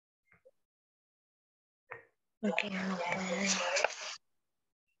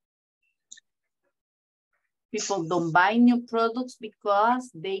 People don't buy new products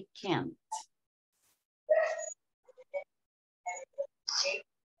because they can't.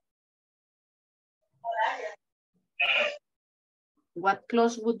 What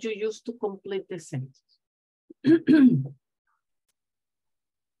clause would you use to complete the sentence?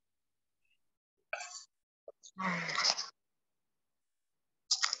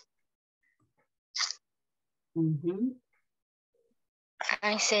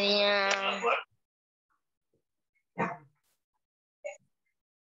 Ahí sería...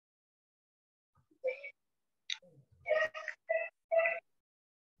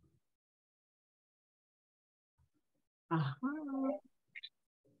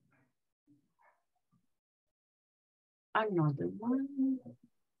 Another one.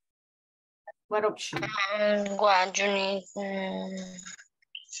 What option? What you need.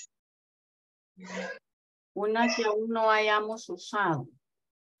 Una que aún no hayamos usado.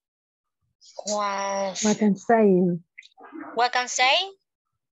 What can say? What can say?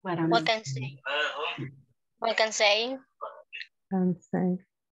 What can say? What can say? Can say.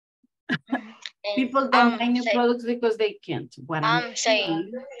 People don't buy new products because they can't. What I'm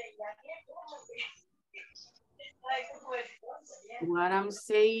saying. What I'm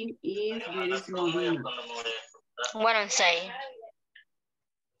saying is there is no demand. What I'm saying.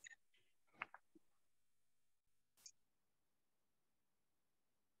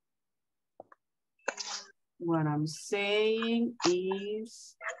 What I'm saying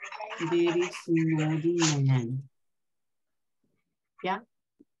is there is no demand. Yeah.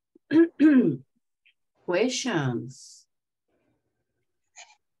 Questions.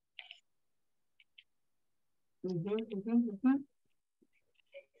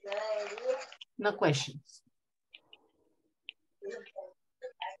 No questions.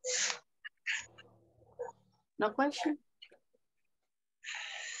 No question?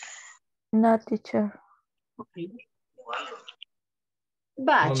 No, teacher. Okay.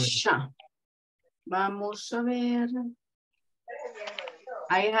 Vaya. Vamos a ver.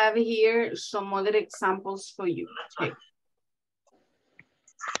 I have here some other examples for you. Okay.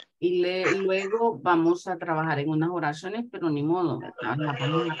 Y luego vamos a trabajar en unas oraciones, pero ni modo, ¿verdad? Las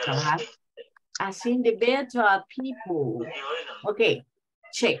vamos a trabajar as individual people. Okay,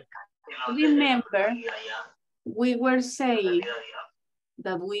 check. Remember, we were saying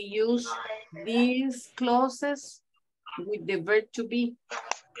that we use these clauses with the verb to be.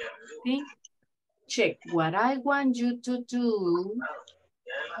 See? Check what I want you to do.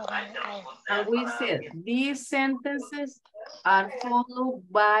 And we said these sentences are followed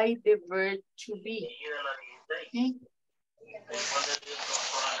by the verb to be. Okay?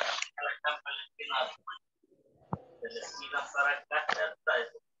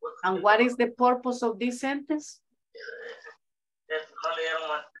 And what is the purpose of this sentence?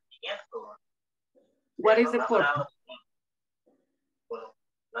 What is the purpose?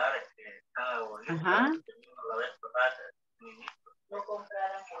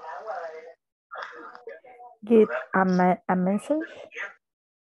 Give a message.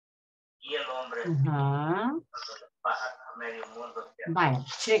 Vaya,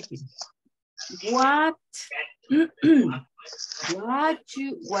 check it. What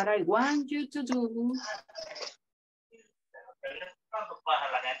I want you to do.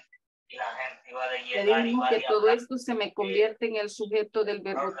 Le dijimos que todo esto se me convierte en el sujeto del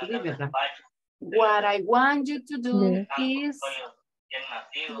verbo to be, ¿verdad? What I want you to do is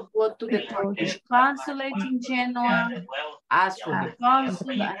to go to the Turkish consulate in Genoa, ask for the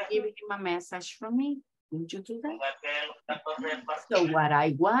consul, and give him a message from me. Would you do that? So what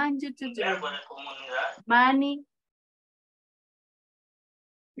I want you to do, Manny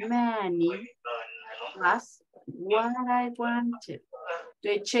was what I wanted.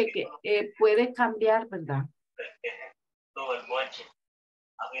 Entonces, cheque, puede cambiar, ¿verdad?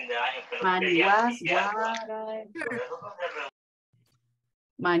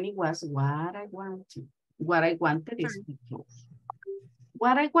 Manny was what I wanted. What I wanted is close.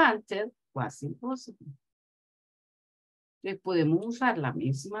 What I wanted was impossible. Entonces, podemos usar la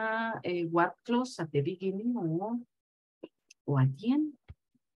misma what clause at the beginning o at the end.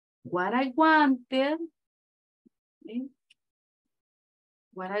 What I wanted,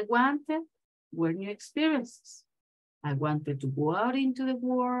 what I wanted were new experiences. I wanted to go out into the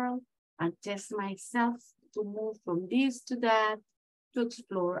world and test myself to move from this to that, to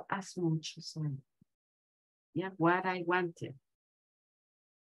explore as much as I. Yeah, what I wanted.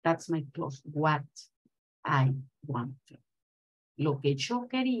 That's my clause. What I wanted. Lo que yo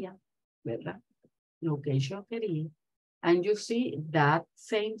quería, ¿verdad? Lo que yo quería. And you see that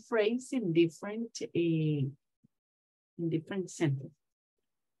same phrase in different sentences.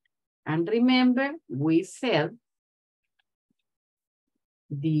 And remember, we said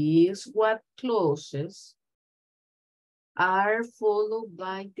these what clauses are followed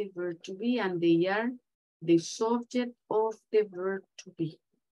by the verb to be, and they are the subject of the verb to be.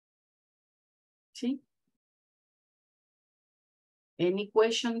 ¿Sí? Any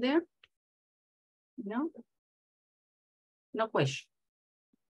question there? No? No question.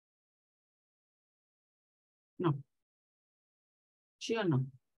 No. ¿Sí o no?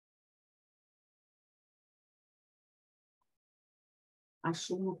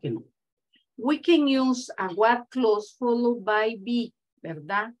 Asumo que no. We can use a what clause followed by be,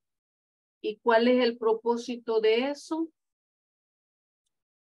 ¿verdad? ¿Y cuál es el propósito de eso?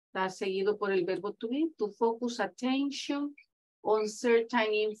 Está seguido por el verbo to be, to focus attention on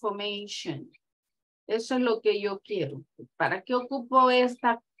certain information. Eso es lo que yo quiero. ¿Para qué ocupo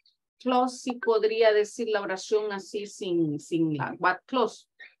esta clause si podría decir la oración así sin la what clause?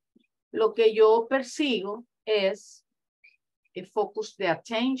 Lo que yo persigo es focus the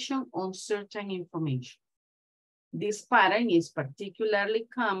attention on certain information. This pattern is particularly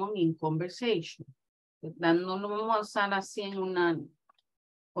common in conversation. No lo vamos a usar así en una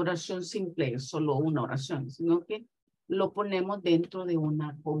oración simple, solo una oración, sino que lo ponemos dentro de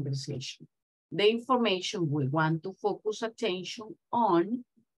una conversation. The information we want to focus attention on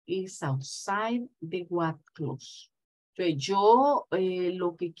is outside the what clause. Entonces yo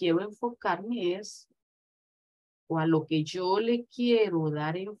lo que quiero enfocarme es, o a lo que yo le quiero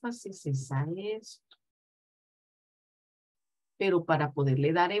dar énfasis es a esto. Pero para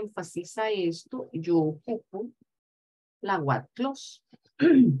poderle dar énfasis a esto, yo ocupo la what clause.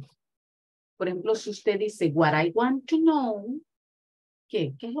 Por ejemplo, si usted dice, what I want to know,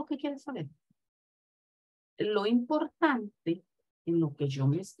 ¿qué es lo que quiere saber? Lo importante en lo que yo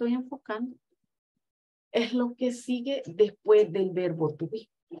me estoy enfocando es lo que sigue después del verbo to be,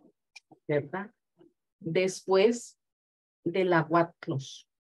 ¿verdad? Después de la what clause.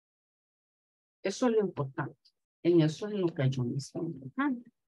 Eso es lo importante. En eso es en lo que yo me estoy enfocando.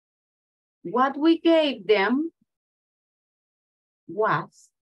 What we gave them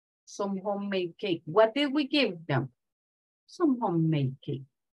was some homemade cake. What did we give them? Some homemade cake.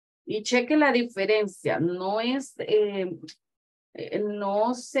 Y cheque la diferencia. No es,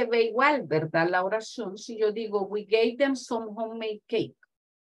 no se ve igual, ¿verdad? La oración. Si yo digo, we gave them some homemade cake.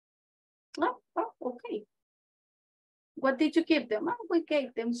 Okay. What did you give them? We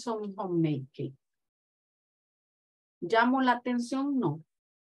gave them some homemade cake. ¿Llamo la atención? No.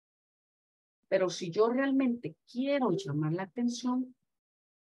 Pero si yo realmente quiero llamar la atención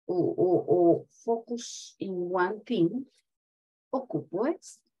o focus in one thing, ocupo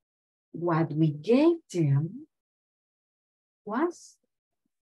esto. What we gave them was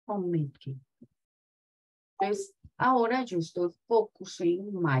homemade cake. Entonces, ahora yo estoy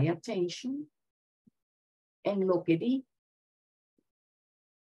focusing my attention en lo que di.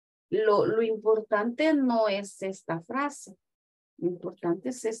 Lo importante no es esta frase. Lo importante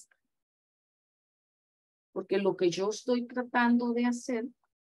es esta. Porque lo que yo estoy tratando de hacer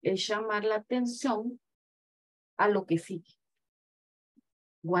es llamar la atención a lo que sigue.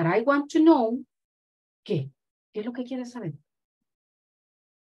 What I want to know, ¿qué? ¿Qué es lo que quieres saber?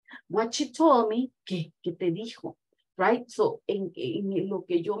 What she told me, ¿qué? ¿Qué te dijo? Right? So, en lo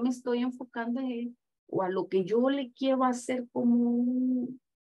que yo me estoy enfocando es, o a lo que yo le quiero hacer como un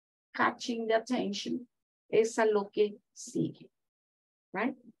catching the attention, es a lo que sigue.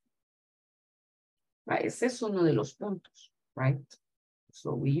 Right? Right? Ese es uno de los puntos. Right?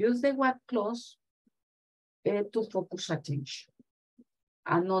 So, we use the what clause to focus attention.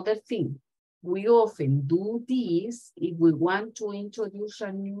 Another thing, we often do this if we want to introduce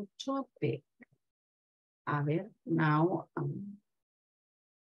a new topic. A ver, now,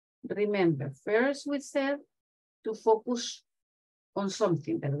 remember, first we said to focus on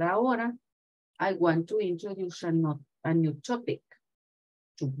something, ¿verdad? Ahora, I want to introduce a new topic.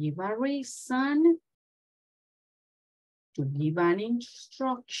 To give a reason, to give an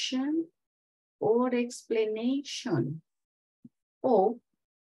instruction or explanation, or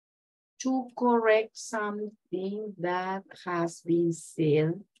to correct something that has been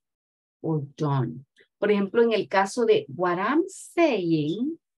said or done. Por ejemplo, en el caso de what I'm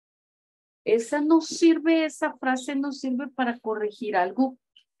saying, esa frase no sirve para corregir algo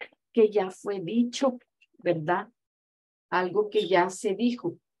que ya fue dicho, ¿verdad? Algo que ya se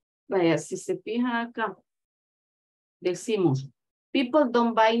dijo. Vaya, si se fijan acá, decimos, people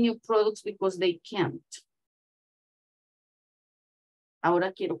don't buy new products because they can't.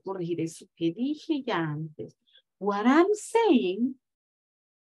 Ahora quiero corregir eso que dije ya antes. What I'm saying,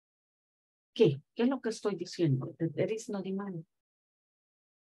 ¿qué? ¿Qué es lo que estoy diciendo? There is no demand.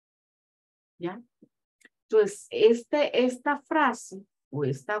 ¿Ya? Entonces, esta frase o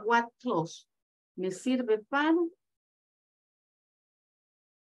esta what clause me sirve para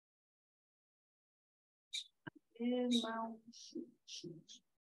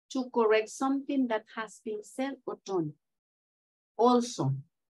To correct something that has been said or done. Also,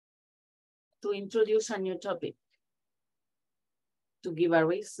 to introduce a new topic. To give a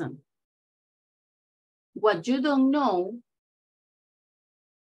reason. What you don't know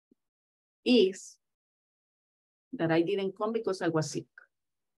is that I didn't come because I was sick.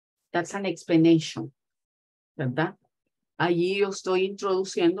 That's an explanation, ¿verdad? Allí yo estoy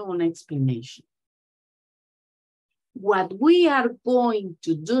introduciendo una explanation. What we are going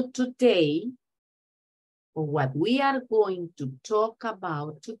to do today, or what we are going to talk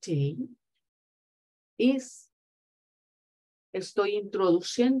about today, is estoy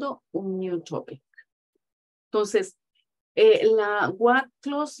introduciendo un new topic. Entonces, la what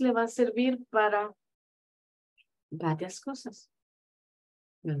clause le va a servir para varias cosas,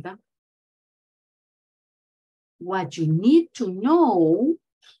 ¿verdad? What you need to know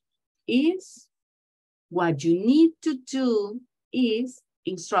is, what you need to do is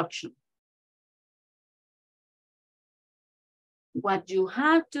instruction. What you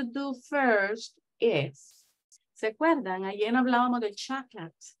have to do first is, ¿se acuerdan? Ayer hablábamos del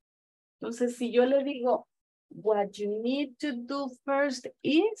chocolate. Entonces, si yo le digo, what you need to do first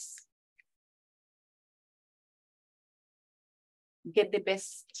is get the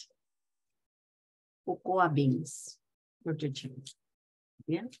best cocoa beans for the children.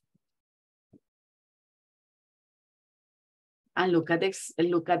 Yeah. And look at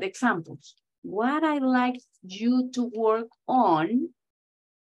the examples. What I like you to work on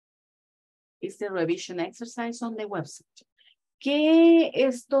is the revision exercise on the website. ¿Qué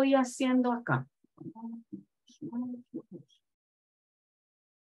estoy haciendo acá?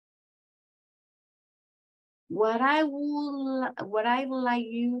 What I would like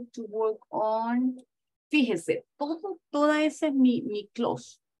you to work on, fíjese, toda esa es mi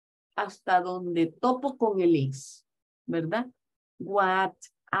clause, hasta donde topo con el is, ¿verdad? What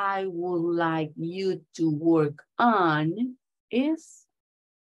I would like you to work on is,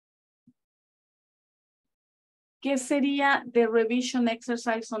 ¿qué sería the revision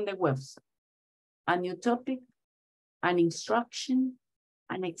exercise on the website? A new topic, an instruction,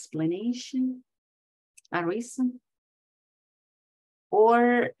 an explanation, a reason,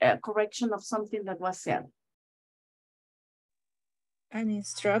 or a correction of something that was said. An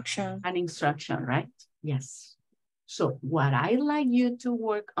instruction. An instruction, right? Yes. So what I like you to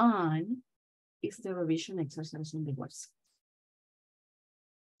work on is the revision exercise on the website.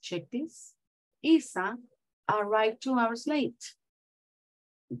 Check this. Isa arrived 2 hours late.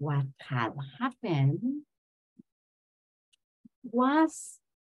 What had happened was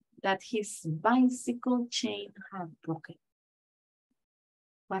that his bicycle chain had broken.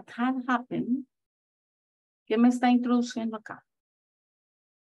 What had happened? ¿Qué me está introduciendo acá?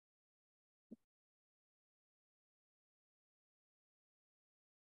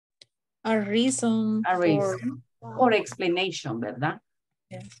 A reason. A reason. Or explanation, ¿verdad?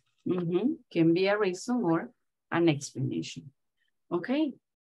 Yes. Can be a reason or an explanation. Okay.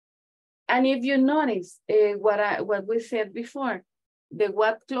 And if you notice what we said before, the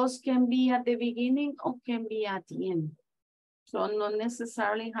what clause can be at the beginning or can be at the end. So not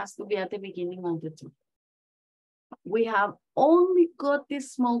necessarily has to be at the beginning of the term. We have only got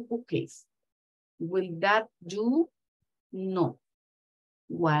this small bookcase. Will that do? No.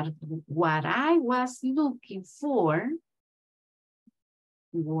 What I was looking for,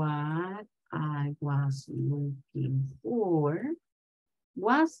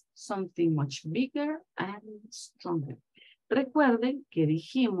 was something much bigger and stronger. Recuerden que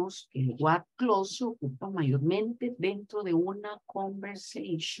dijimos que el what clause se ocupa mayormente dentro de una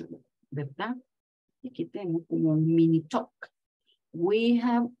conversation, ¿verdad? Y aquí tenemos como un mini talk. We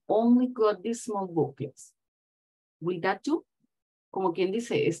have only got these small booklets. Will that do? Como quien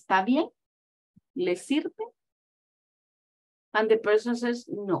dice, ¿está bien? ¿Le sirve? And the person says,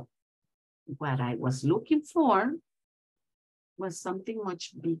 no. What I was looking for was something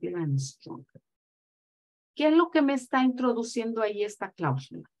much bigger and stronger. ¿Qué es lo que me está introduciendo ahí esta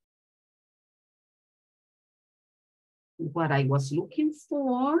cláusula? What I was looking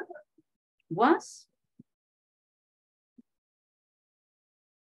for was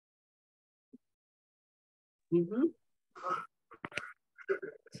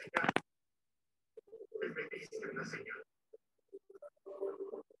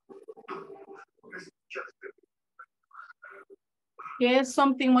Here's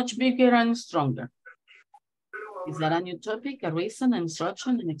something much bigger and stronger. Is that a new topic, a reason, an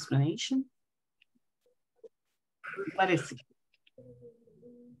instruction, an explanation? What is it?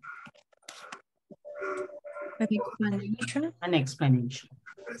 An explanation. An explanation.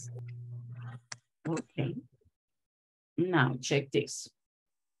 Okay. Now, check this.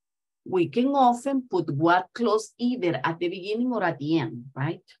 We can often put what clause either at the beginning or at the end,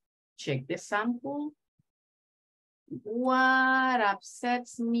 right? Check the sample. What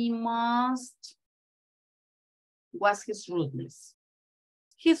upsets me most was his rudeness.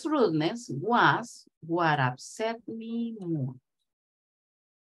 His rudeness was what upset me more.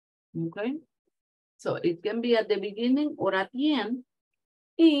 Okay? So it can be at the beginning or at the end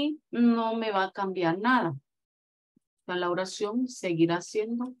y no me va a cambiar nada. La oración seguirá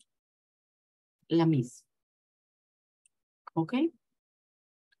siendo la misma. Okay?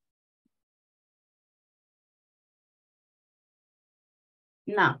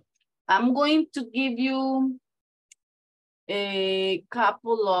 Now, I'm going to give you a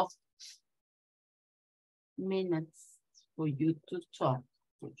couple of minutes for you to talk,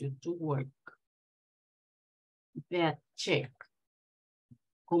 for you to work. Vea, check.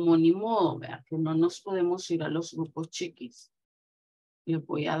 Como ni modo, vea, que no nos podemos ir a los grupos chiquis. Les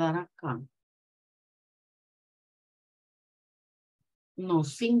voy a dar acá.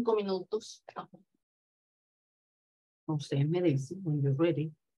 Unos 5 minutos. Ustedes me dicen when you're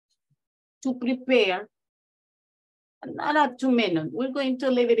ready. To prepare. Not at 2 minutes. We're going to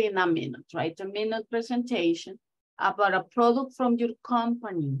leave it in a minute, right? A minute presentation about a product from your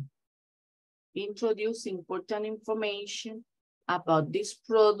company. Introduce important information about this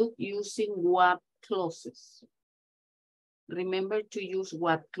product using what clauses. Remember to use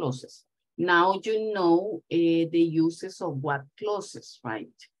what clauses. Now you know the uses of what clauses, right?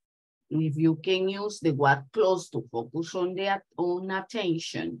 If you can use the what clause to focus on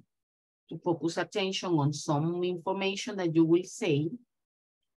attention, to focus attention on some information that you will say,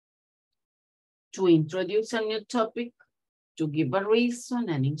 to introduce a new topic, to give a reason,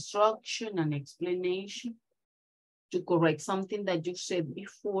 an instruction, an explanation, to correct something that you said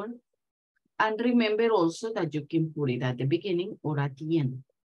before. And remember also that you can put it at the beginning or at the end.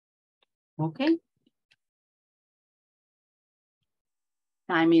 Okay?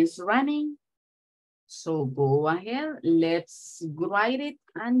 Time is running. So go ahead, let's write it,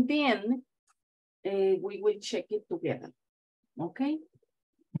 and then we will check it together. Okay?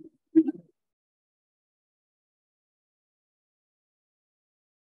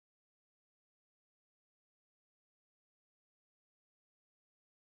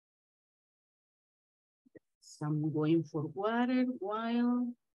 So I'm going for water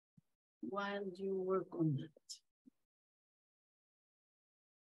while you work on that.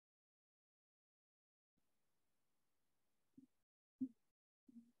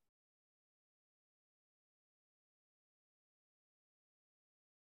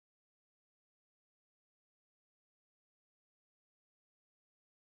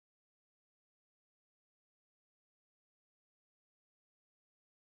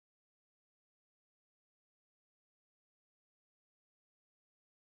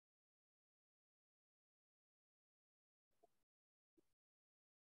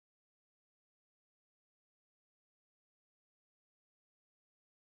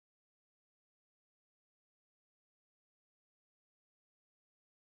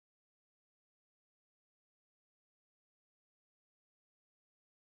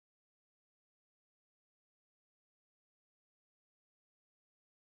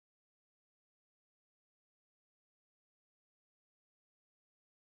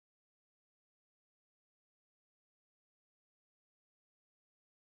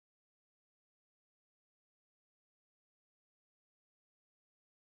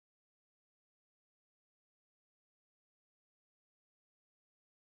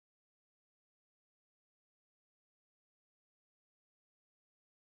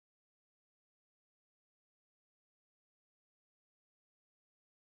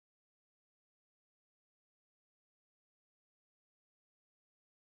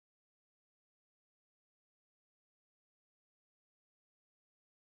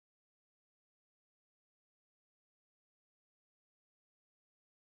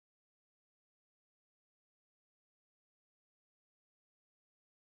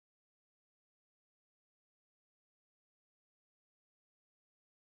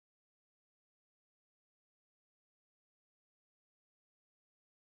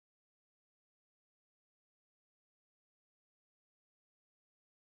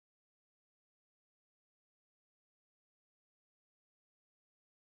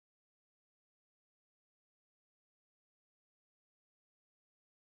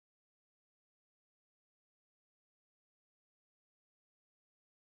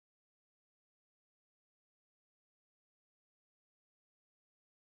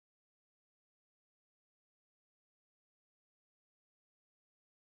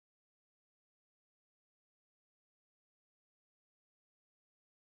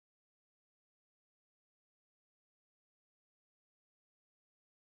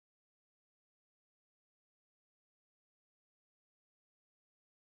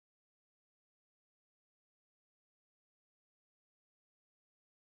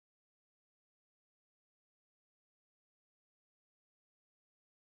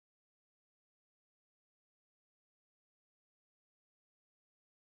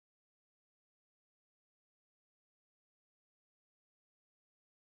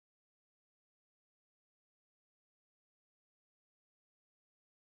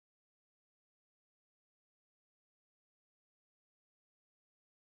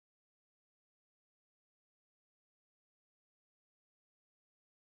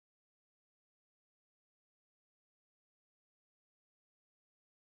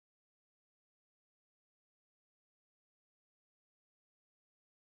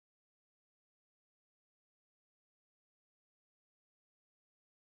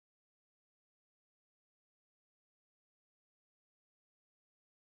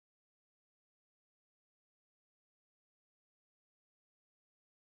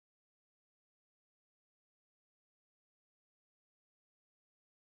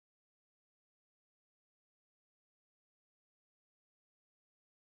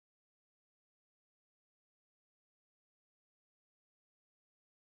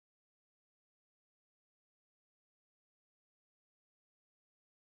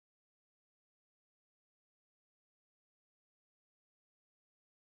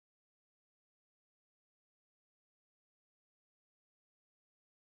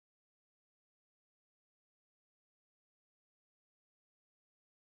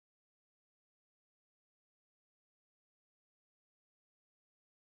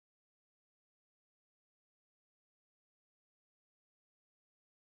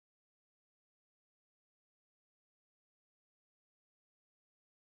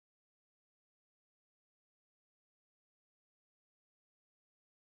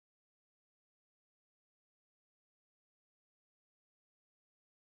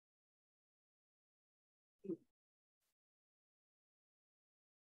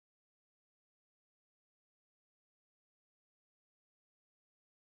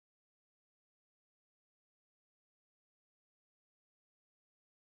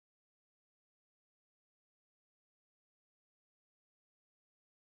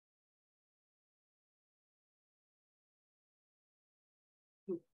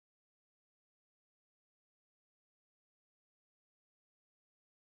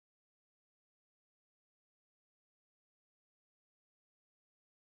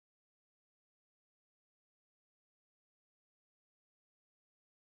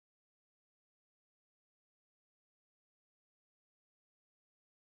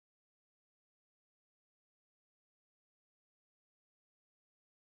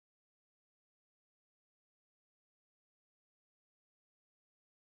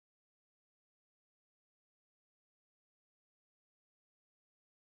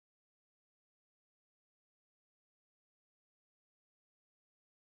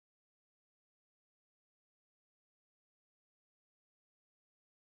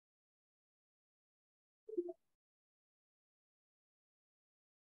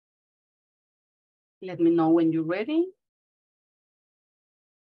 Let me know when you're ready.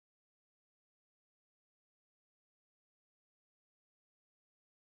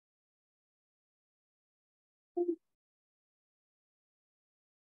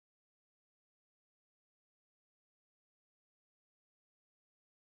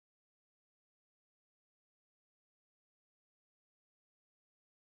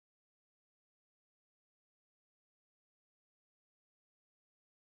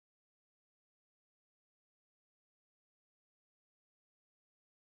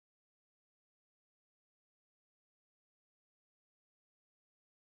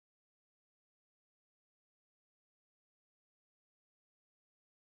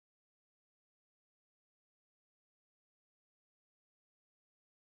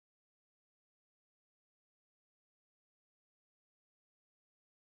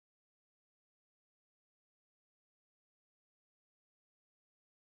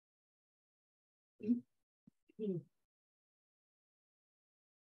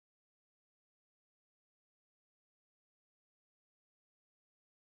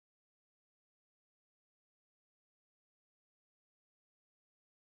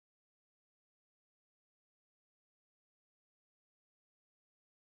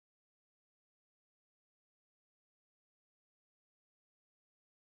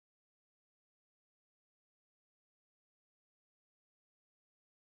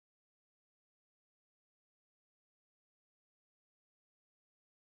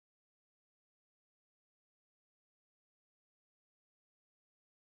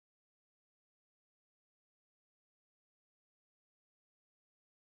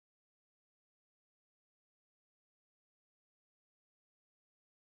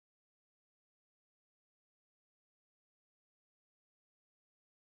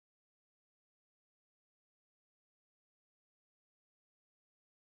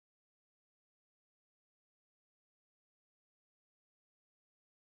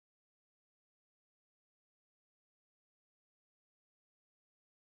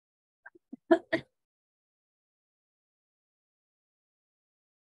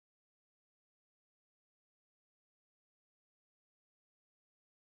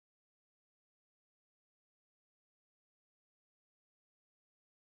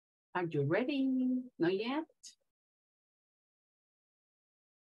 Are you ready? Not yet?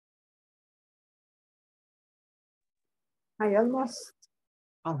 I almost.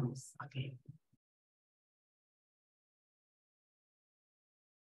 Almost, okay.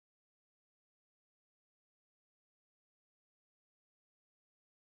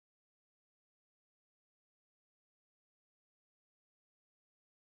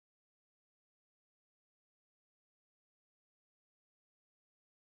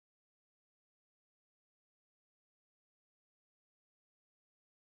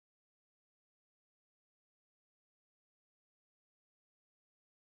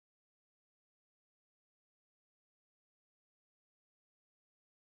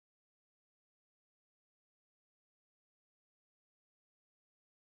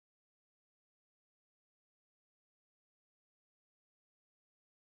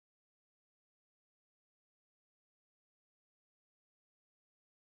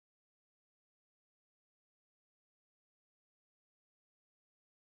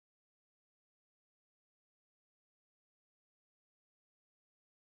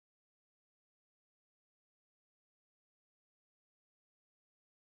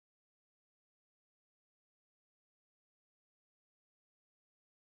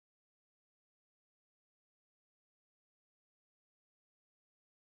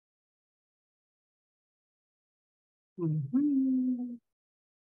 Mm-hmm.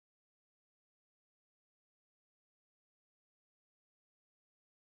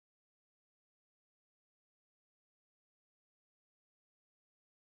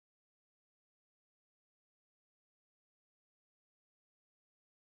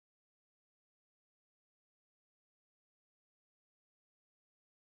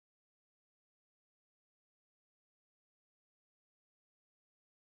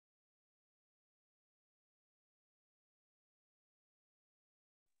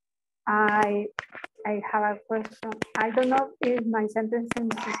 I have a question. I don't know if my sentence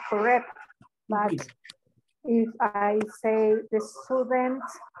is correct, but if I say the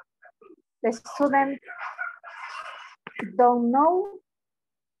student don't know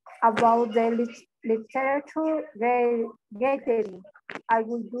about the literature gathering, I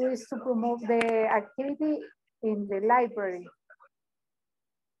will do is to promote the activity in the library.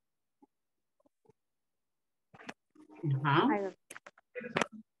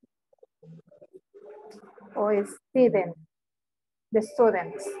 Or student, the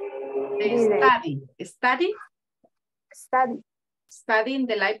students. Study. Study? Study. Study in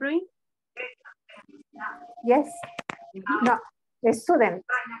the library? Yes. No, the student.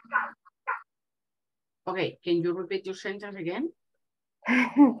 Okay, can you repeat your sentence again?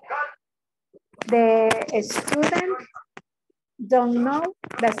 The student don't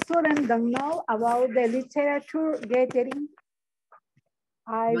know about the literature gathering.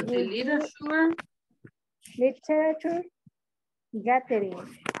 But the literature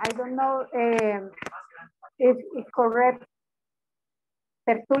gathering. I don't know if it's correct.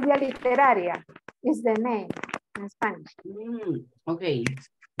 Tertulia literaria is the name in Spanish. Okay.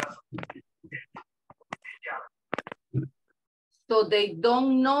 So they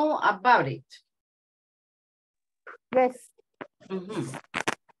don't know about it. Yes.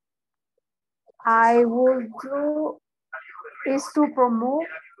 I would do is to promote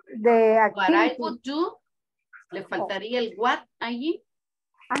the activity. What I would do, le faltaría el what allí.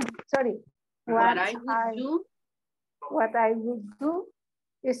 Sorry. What I would do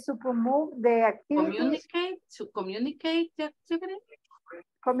is to promote the activity. Communicate the activity.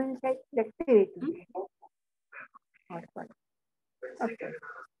 Communicate the activity. Okay.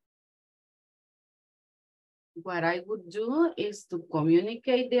 What I would do is to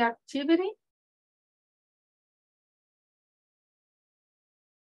communicate the activity.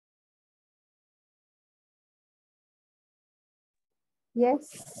 Yes.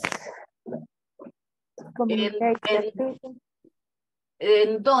 Communicate the activity.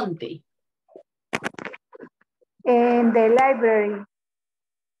 ¿En dónde? In the library.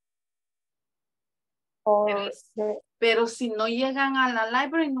 Pero si no llegan a la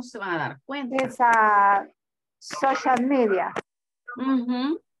library no se van a dar cuenta. Es a social media.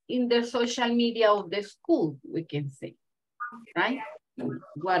 In the social media of the school, we can say, right?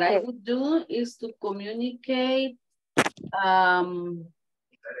 What I would do is to communicate the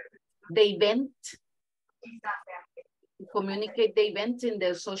event. Communicate the event in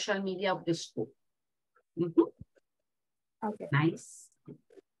the social media of the school. Okay. Nice.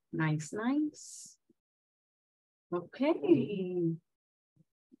 Nice, nice. Okay.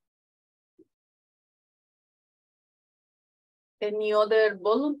 Any other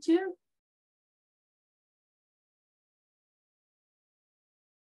volunteer?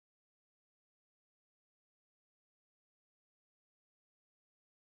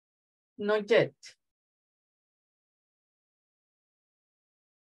 Not yet.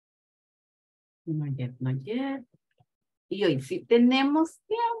 Not yet, not yet. Y hoy sí tenemos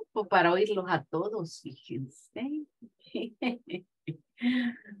tiempo para oírlos a todos, fíjense.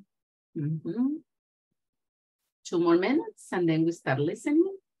 2 more minutes and then we start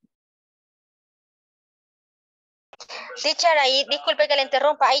listening. Teacher, ahí, disculpe que le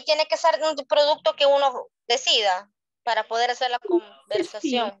interrumpa, ahí tiene que ser un producto que uno decida para poder hacer la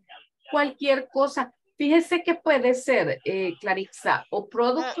conversación. Sí, cualquier cosa. Fíjese que puede ser, Clarissa, o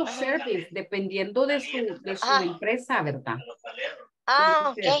product o service, dependiendo de su empresa, ¿verdad?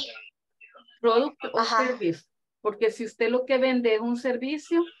 Ok. Product o service. Porque si usted lo que vende es un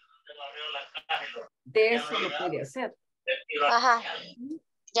servicio, de eso lo puede hacer.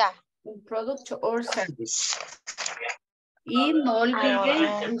 Ya. Un product or service. Y no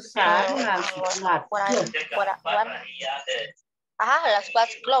olviden usar las what close. Las what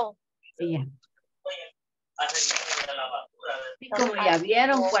close. Yeah. Y como ya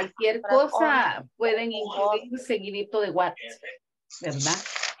vieron, cualquier cosa pueden incluir un seguidito de what, ¿verdad?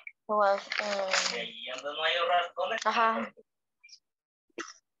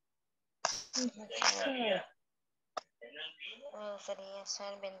 Sería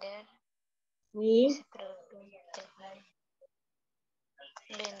ser vender. Sí.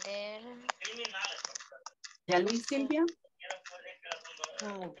 Vender. ¿Ya Luis Silvia?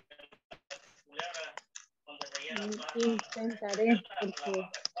 Intentaré porque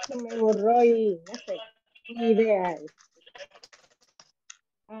se me borró y no sé, mi idea es.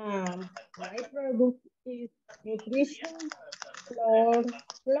 My product is nutrition for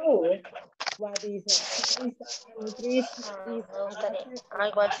flour. What is nutrition?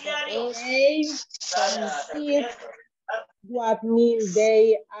 What means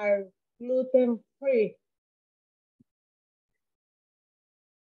they are gluten free?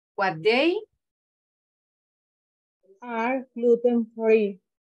 What they are gluten free.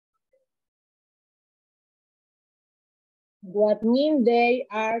 What mean they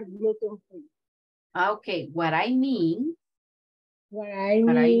are gluten free? Okay, what I mean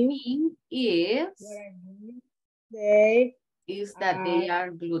is that they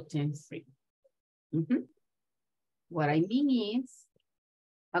are gluten free. What I mean is,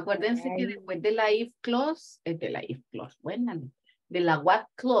 acuérdense que después de la if clause, de la what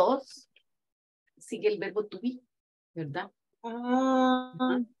clause, sigue el verbo to be, ¿verdad?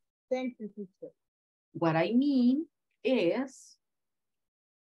 Thank you, teacher. What I mean is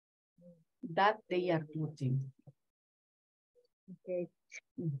that they are putting. Okay.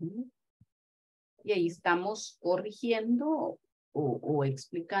 Y ahí estamos corrigiendo o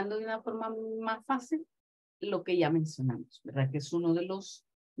explicando de una forma más fácil lo que ya mencionamos, ¿verdad? Que es uno de los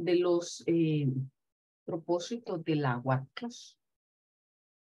propósitos de la what clause.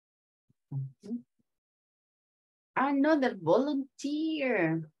 Another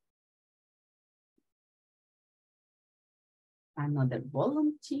volunteer. Another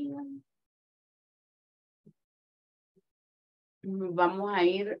volunteer. Vamos a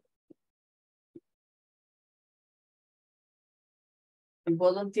ir.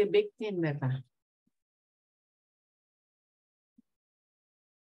 Volunteer victim, ¿verdad?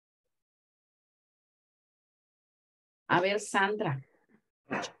 A ver, Sandra.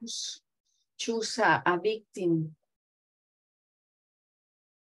 Choose a victim.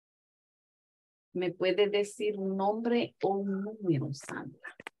 ¿Me puede decir un nombre o un número,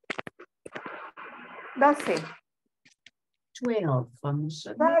 Sandra? 12. 12. Vamos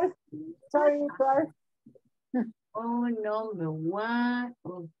a ver. Sorry, 12. Oh, number one.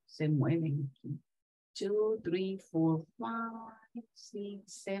 Oh, se mueven aquí. 2, 3, 4, 5, 6,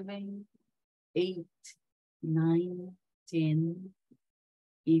 7, 8, 9, 10,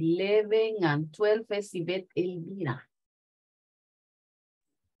 11, and 12 es Ivette Elvira.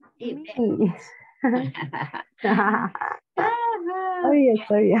 Ivette.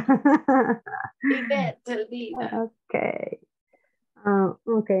 Sorry. Ivette Elvira. Okay.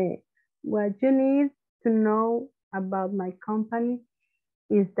 Okay. What you need to know about my company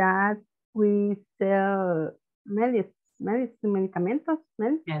is that we sell medicamentos.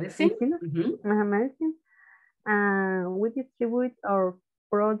 Medicine. Medicine. We distribute our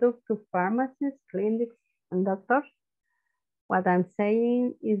product to pharmacies, clinics, and doctors. What I'm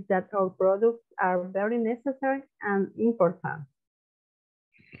saying is that our products are very necessary and important.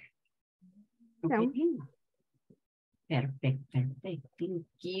 Okay. Perfect. Thank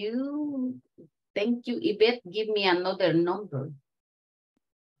you. Thank you, Yvette. Give me another number.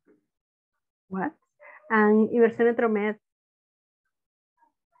 What? Inversión Med.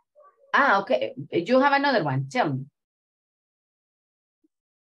 Okay. You have another one. Tell me.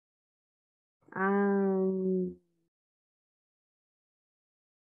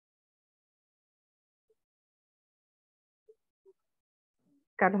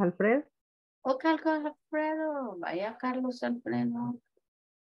 Carlos Alfredo. Oh, Carlos Alfredo. Vaya, Carlos Alfredo.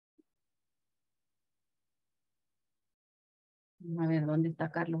 A ver, ¿dónde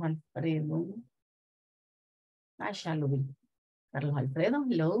está Carlos Alfredo? Ya lo vi. Carlos Alfredo,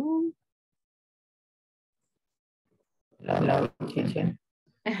 hello. Hello, teacher.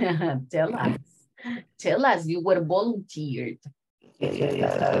 Tell us, you were volunteered.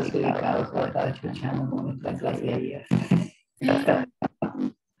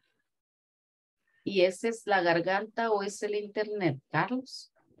 ¿Y esa es la garganta o es el internet,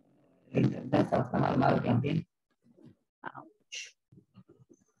 Carlos? El internet está mal también. Ouch.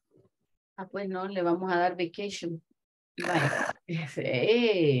 Pues no, le vamos a dar vacation.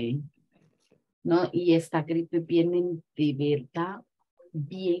 Hey. No, y esta gripe viene de verdad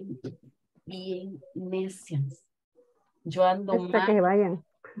bien necias. Yo ando mal que vayan.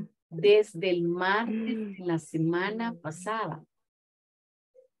 desde el martes de la semana pasada.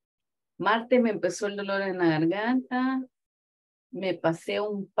 Martes me empezó el dolor en la garganta. Me pasé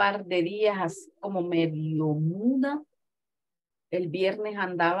un par de días así como medio muda. El viernes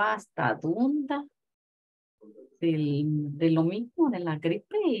andaba hasta dunda de lo mismo, de la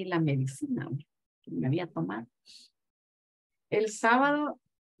gripe y la medicina que me había tomado. El sábado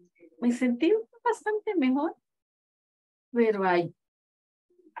me sentí bastante mejor, pero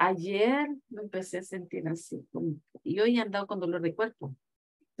ayer me empecé a sentir así. Y hoy he andado con dolor de cuerpo.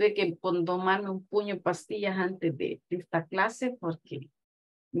 Tuve que tomarme un puño de pastillas antes de esta clase porque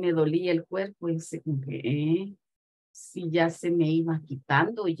me dolía el cuerpo y sé que si ya se me iba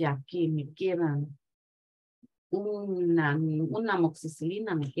quitando, ya que me quedan una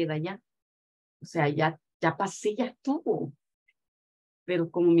amoxicilina, me queda ya. O sea, ya pasé, ya estuvo.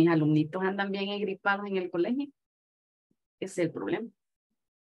 Pero como mis alumnitos andan bien agripados en el colegio, ese es el problema.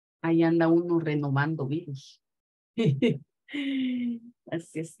 Ahí anda uno renovando virus.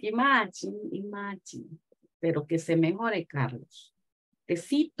 Así es que imagine. Pero que se mejore, Carlos.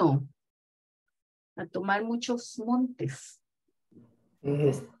 Tecito. A tomar muchos montes.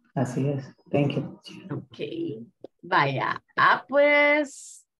 Así es. Thank you. Ok. Vaya.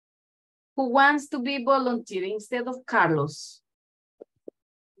 Pues. Who wants to be volunteer instead of Carlos?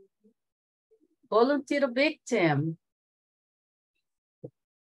 Volunteer victim.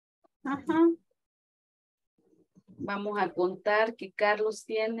 Ajá. Vamos a contar que Carlos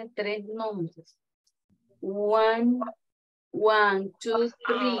tiene 3 nombres. 1, 2, 3.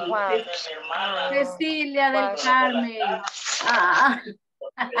 Cecilia del Carmen. Ah.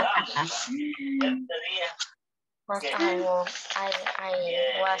 Was I work?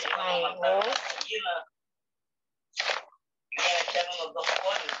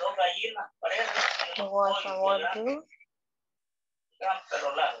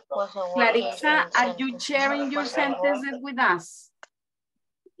 Clarissa, are you sharing your sentences with us?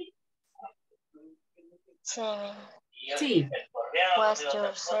 Sí. Was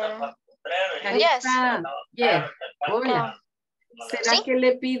your sir? Clarissa, yes. Hola. ¿Será ¿Sí? que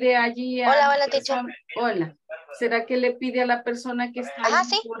le pide allí a Hola, la hola, teacher. persona? Hola. ¿Será que le pide a la persona que está Ajá, ahí,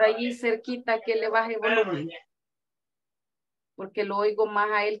 sí. por allí cerquita que le baje volumen? Porque lo oigo más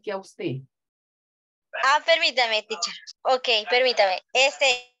a él que a usted. Permítame, teacher. Ok, permítame.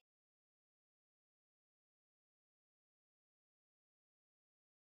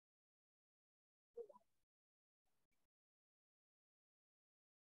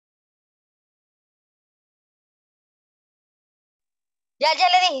 Ya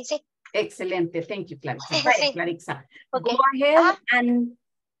le dije, sí. Excelente. Thank you, Clarissa. Sí. Vaya, Clarissa. Okay. Go ahead and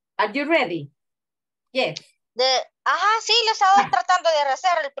are you ready? Yes. Sí, lo estaba tratando de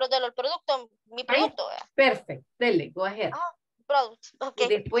hacer el producto, mi producto. Perfecto. Dele, go ahead. Product. Okay. Y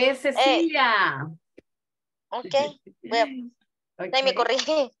después Cecilia. Ok. Voy a Okay. me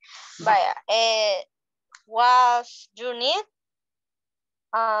corrigí. Vaya. What you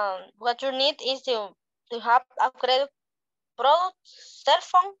need is to have a credit product, cell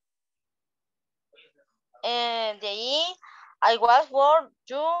phone. De ahí, I was what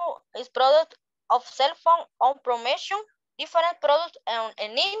you is product of cell phone on promotion, different products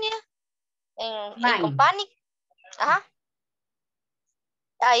en línea, en company. Ajá.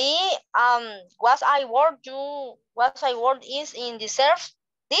 Ahí, was I work is in the service,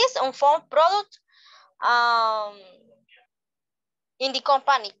 this on phone product, in the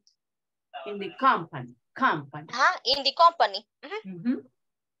company. In the company. Ajá, in the company.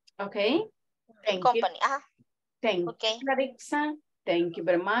 Okay. Thank company. you. Ajá. Thank you, Clarissa. Thank you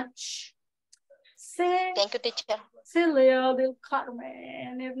very much. Thank you, teacher. Celia del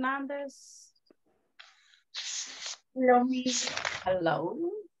Carmen Hernández. Lo mismo. Hello.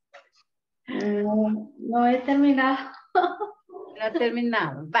 No he terminado. No ha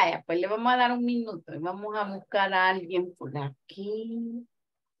terminado. Vaya, pues le vamos a dar un minuto y vamos a buscar a alguien por aquí.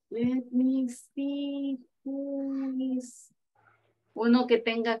 Let me see who is. Uno que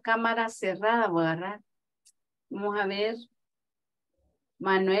tenga cámara cerrada, voy a agarrar. Vamos a ver.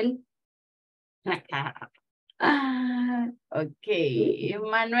 Manuel. Okay.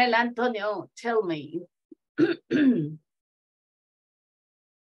 Manuel Antonio, tell me.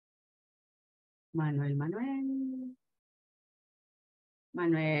 Manuel.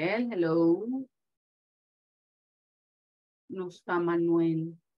 Manuel, hello. No está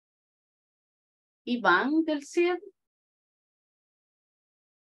Manuel. Iván del CIR.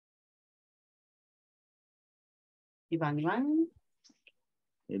 Iván.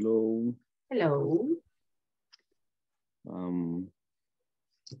 Hello. Hello.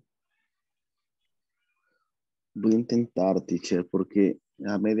 Voy a intentar, teacher, porque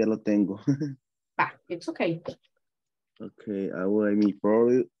a media lo tengo. It's okay. Okay, our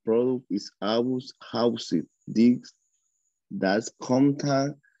product is house. This that's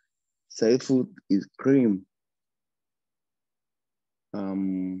contact. Safe food is cream.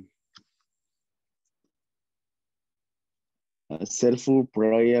 Self-food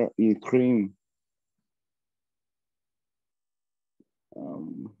prayer is cream.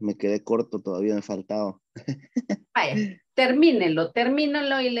 Me quedé corto, todavía me faltaba. Vaya, termínelo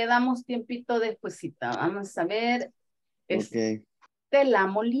y le damos tiempito despuesita. Vamos a ver. Okay. Estela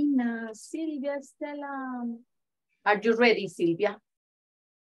Molina, Silvia Estela. Are you ready, Silvia?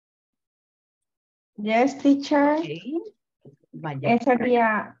 Yes, teacher. Okay. Vaya.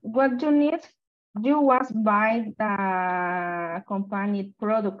 Sería, what you need, you was buy the company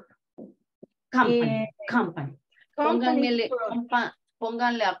product. Company.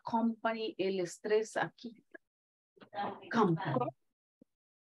 Pónganle a company el estrés aquí. Company.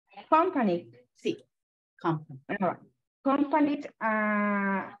 Sí. Company. Company,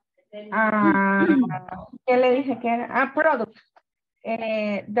 ¿qué le dije que era? Product.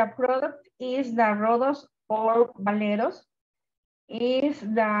 The product is the rodos or valeros. Is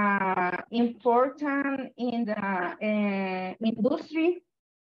the important in the industry.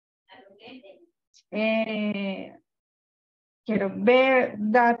 quiero ver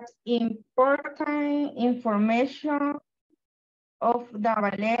that important information of the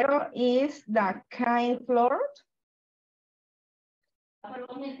valero is the kind floor,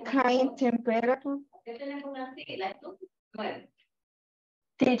 kind temperature.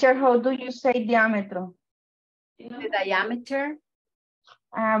 Teacher, how do you say diameter? The diameter.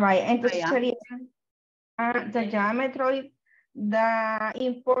 Right, entonces sería Diameter. the diameter, the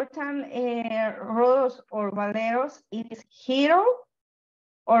important rows or valeros is hero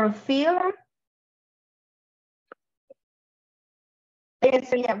or filler.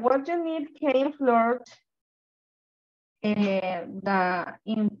 Sería what you need cane floor, the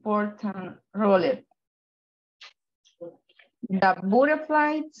important roller. The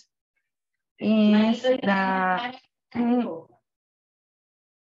butterflies is the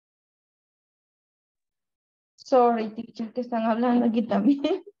sorry, teacher, que están hablando aquí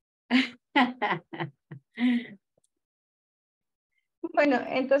también. Bueno,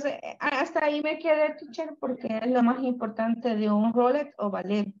 entonces hasta ahí me quedé, teacher, porque es lo más importante de un rolet o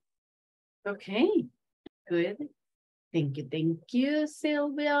ballet. Okay, good. Thank you,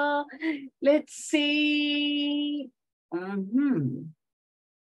 Sylvia. Let's see.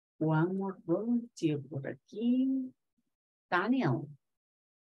 One more volunteer por aquí. Daniel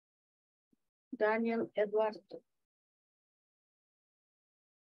Eduardo.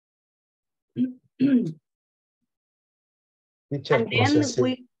 And then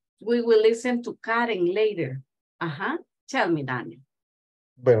we will listen to Karen later. Tell me, Daniel.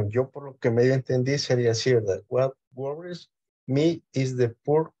 Bueno, yo por lo que medio entendí sería decir that what worries me is the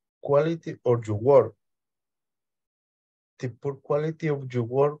poor quality of your work. The poor quality of your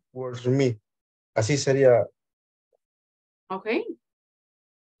work worries me. Así sería. Okay.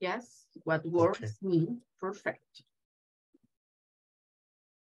 Yes, what worries me. Perfect.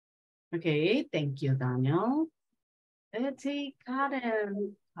 Okay, thank you, Daniel. Let's see,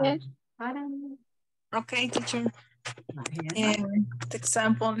 Karen. Karen. Okay, teacher. The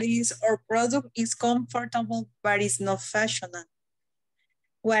example is our product is comfortable, but it's not fashionable.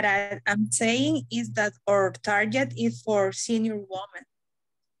 What I'm saying is that our target is for senior women.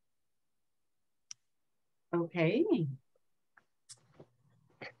 Okay.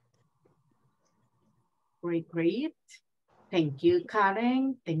 Great. Thank you,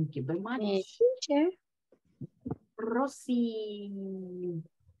 Karen. Thank you very much. Teacher. Rosie.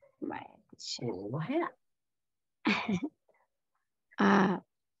 Go ahead.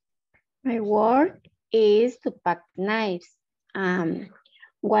 My work is to pack knives.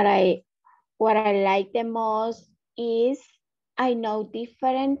 What I like the most is I know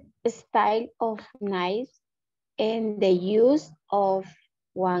different style of knives and the use of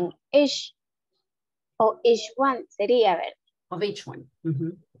one each. Or each one sería, ver. Of each one.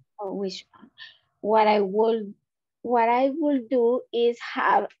 Or which one. What I will do is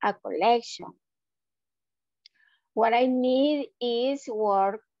have a collection. What I need is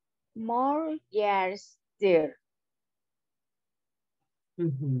work more years there.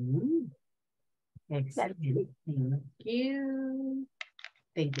 Excellent.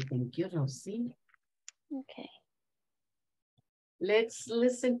 Thank you, Rosie. Okay. Let's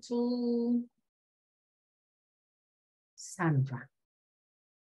listen to Sandra.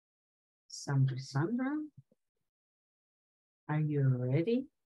 Sandra, are you ready?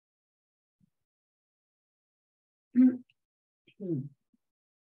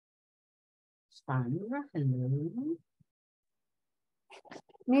 Sandra, hello.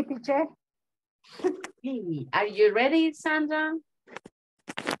 Me, teacher. Hey, are you ready, Sandra?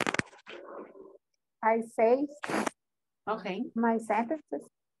 I say Okay. my sentences.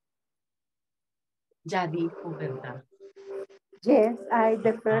 Ya dijo, ¿verdad? Yes, I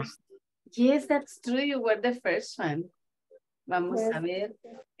the first. Yes, that's true. You were the first one. Vamos a ver.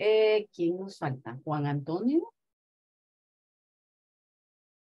 ¿Quién nos falta? ¿Juan Antonio?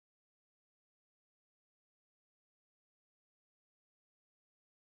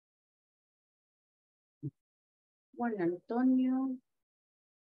 Juan Antonio.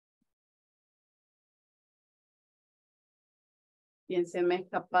 ¿Quién se me ha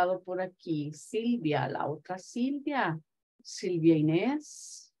escapado por aquí? Silvia, la otra Silvia. Silvia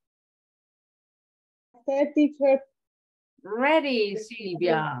Inés. Teacher. Ready,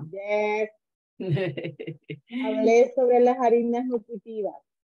 Silvia. Yes. Hablé sobre las harinas nutritivas.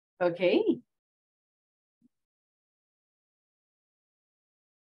 Ok.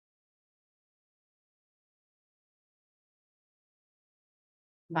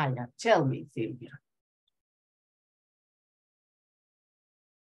 Vaya, tell me, Silvia.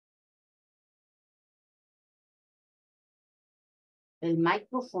 El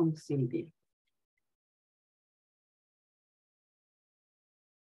micrófono, Silvia.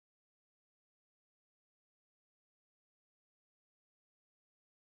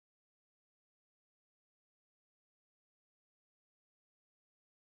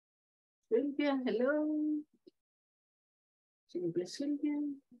 Sylvia, hello. Sylvia.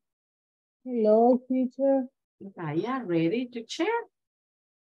 Hello, teacher. Vaya, ready to share?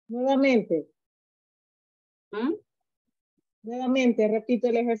 Nuevamente. ¿Mm? Nuevamente, repito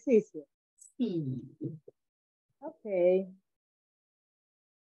el ejercicio. Sí. Okay.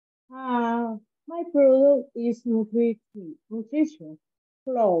 My product is nutrition,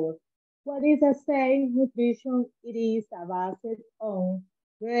 flour. What is the same nutrition? It is based on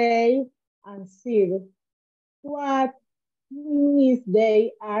grain and seed. What is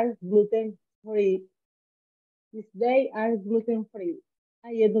they are gluten-free? If they are gluten-free.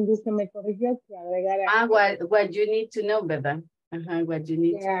 Ahí es donde usted me corrigió que agregara. What you need to know, ¿verdad? What you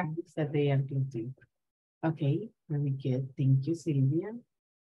need to know is that they are gluten. Okay, very good. Thank you, Silvia.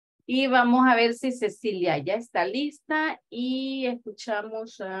 Y vamos a ver si Cecilia ya está lista y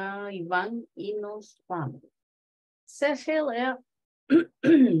escuchamos a Iván y nos vamos. Cecilia.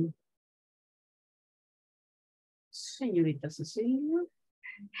 Señorita Cecilia.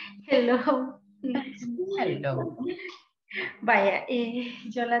 Hello. Hello. Vaya,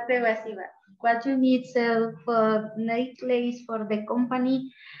 yo la tengo así, va. What you need for necklace for the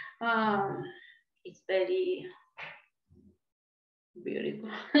company, it's very beautiful.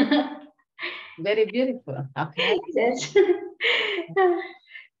 Very beautiful. Okay. Yes.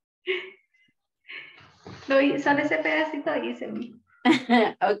 Solo ese pedacito dice mi.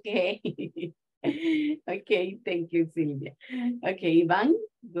 Okay. Okay, thank you, Silvia. Okay, Iván,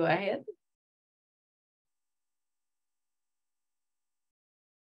 go ahead.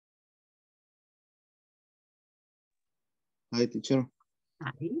 Hi, teacher.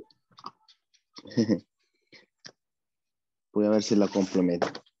 Hi. Voy a ver si la complemento.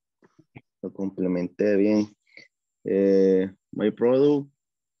 Lo complementé bien. My product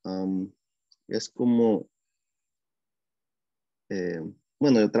es como,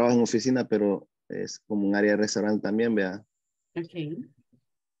 bueno, yo trabajo en oficina, pero es como un área de restaurante también, vea. Okay.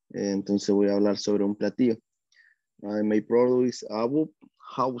 Entonces voy a hablar sobre un platillo. My product is abu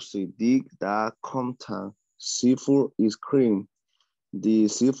house dig that content seafood is cream. The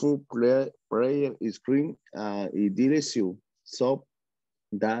seafood prayer is cream is delicious. So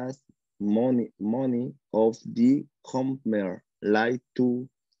that's money of the consumer like to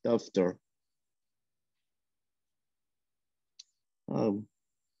after.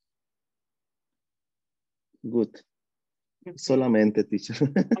 Good. Okay. Solamente, teacher.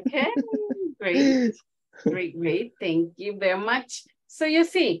 Okay, great. Great. Thank you very much. So you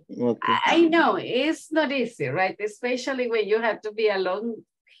see, Okay. I know it's not easy, right? Especially when you have to be alone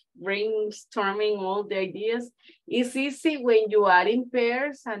brainstorming all the ideas. It's easy when you are in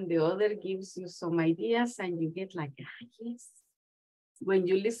pairs and the other gives you some ideas and you get like, yes. When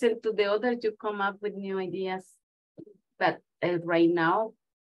you listen to the other, you come up with new ideas. But right now,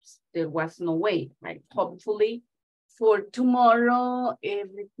 there was no way, right? Hopefully, for tomorrow,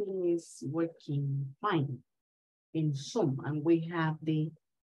 everything is working fine in Zoom, and we have the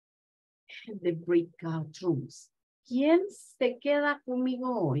breakout rooms. ¿Quién se queda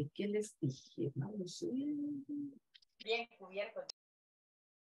conmigo hoy? ¿Qué les dije? Vamos a ver. Bien cubierto.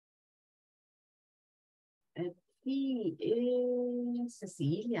 Sí,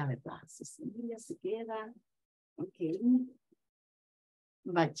 Cecilia, ¿verdad? Cecilia se queda. Ok.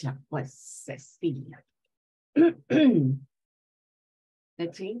 Vaya, pues Cecilia.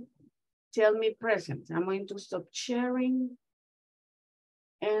 Let's see. Tell me present. I'm going to stop sharing.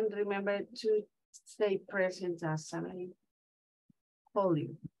 And remember to stay present as I call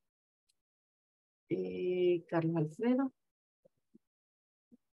you. Carlos Alfredo.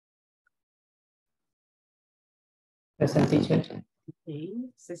 Present, teacher.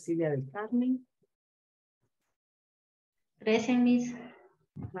 Okay. Cecilia del Carmen. Present, Miss.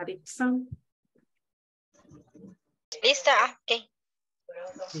 Maritza. Lista, ok.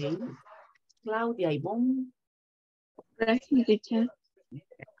 Okay. Claudia Ivonne. Present, teacher.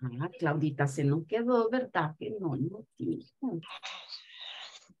 Claudita se nos quedó, ¿verdad? Que no dijo.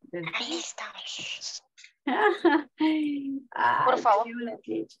 ¿Verdad? Lista. Por favor.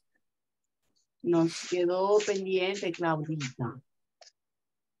 Nos quedó pendiente, Claudita.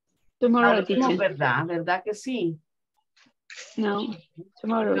 Tomorrow, No, teacher. ¿verdad? ¿Verdad que sí? No,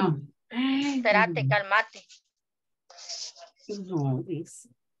 tomorrow. No. Espérate, calmate. No, dice.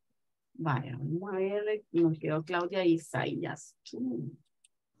 Vaya, vamos a ver. Nos quedó Claudia Isaías.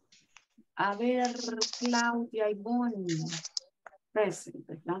 A ver, Claudia Ivonne. Present,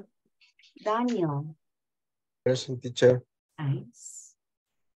 ¿verdad? Daniel. Present, teacher. Nice.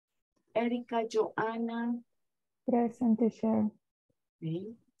 Erika Joana. Present, teacher.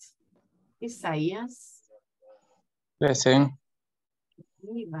 Great. Isaías. Present.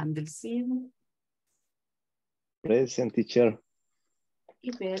 Iván del Cid. Present, teacher.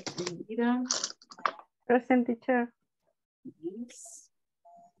 Ivette, Elvira. Present, teacher. Yes.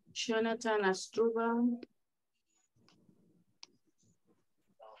 Jonathan Astruba.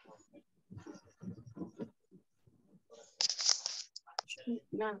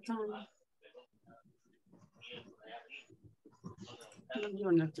 Jonathan.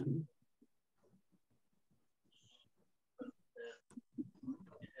 Jonathan.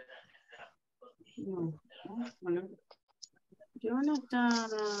 No. Bueno.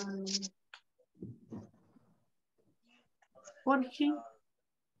 Jonathan. Jorge.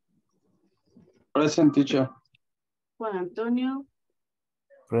 Present, teacher. Juan Antonio.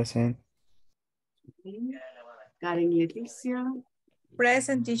 Present. Karen Leticia.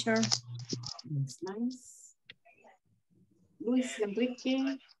 Present, teacher. That's nice. Luis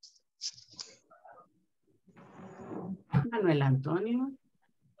Enrique. Manuel Antonio.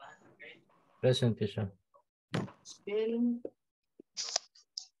 Present, teacher. Rosibel.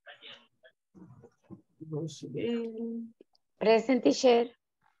 Rosibel. Present, teacher.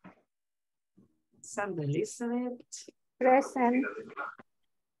 Sandra Elizabeth. Present.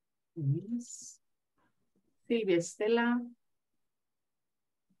 Yes. Silvia Estela.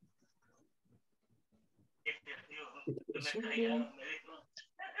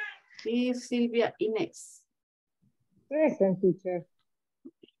 Y Silvia Inés. Present, teacher.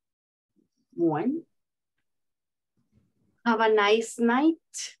 One. Have a nice night.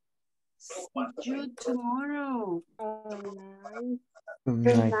 See you tomorrow. Good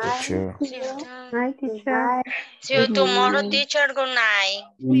night, teacher. Night, teacher. See you tomorrow, teacher. Good night.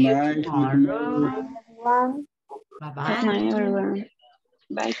 See you tomorrow. One. Bye-bye. Good night, everyone.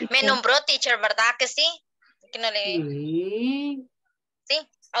 Bye, Me teacher. nombró teacher, ¿verdad que sí? Que no le... Sí. ¿Sí?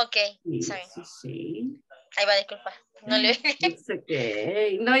 Ok. Sí, Sorry. sí, sí. Ahí va, disculpa. No le oí. It's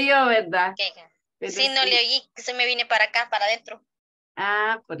okay. No yo, ¿verdad? Pero Sí, no le oí. Que se me viene para acá, para adentro.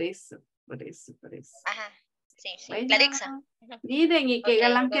 Ah, por eso. Ajá. Sí, sí. Bueno, Clarixa. miren, y qué Ok,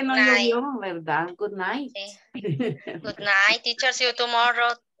 galán que good no night. llovió, ¿verdad? Good night. Sí. Good night, teacher. See you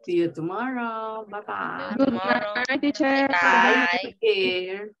tomorrow. See you tomorrow. Bye-bye. Good night, teacher. Bye. Take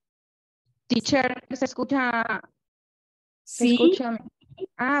care. Teacher, ¿se escucha? ¿Se Sí. escucha?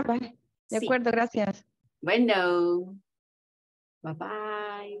 Ah, vale. De Sí. acuerdo, gracias. Bueno.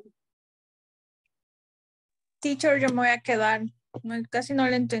 Bye-bye. Teacher, yo me voy a quedar. No, casi no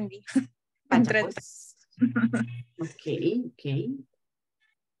le entendí. Vaya, Entre- pues. Ok.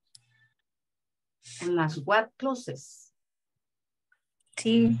 Con las what clauses.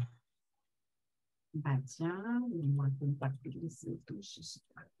 Sí. Vaya, voy a compartirles entonces.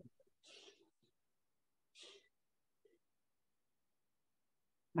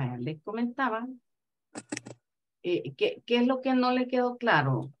 Vaya, les comentaba. ¿Qué es lo que no le quedó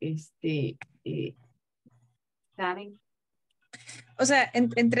claro? Karen. O sea,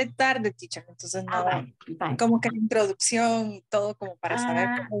 entré tarde, teacher, entonces no, Vale. como que la introducción y todo como para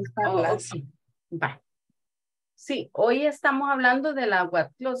saber cómo usarlas. Okay. Vale. Sí, hoy estamos hablando de las what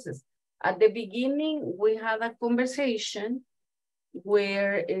clauses. At the beginning, we had a conversation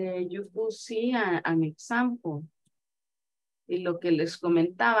where you could see an example. Y lo que les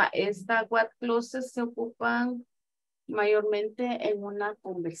comentaba, estas what clauses se ocupan mayormente en una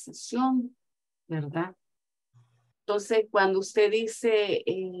conversación, ¿verdad? Entonces, cuando usted dice,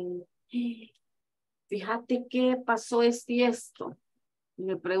 fíjate que pasó esto y esto, y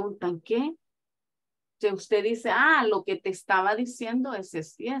le preguntan, ¿qué? Entonces usted dice, lo que te estaba diciendo es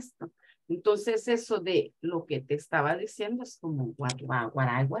esto y esto. Entonces, eso de lo que te estaba diciendo es como what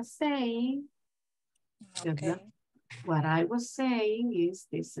I was saying. ¿Verdad? What I was saying is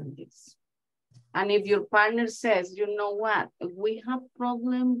this and this. And if your partner says, you know what, we have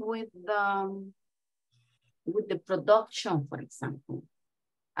problem with the production, for example.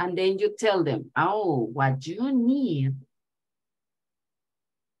 And then you tell them, oh, what you need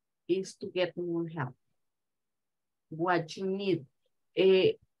is to get more help. What you need.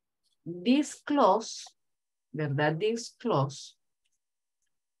 This clause, ¿verdad? This clause,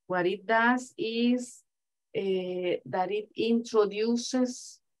 what it does is that it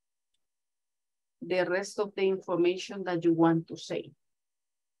introduces the rest of the information that you want to say.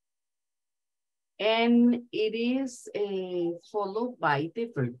 And it is followed by the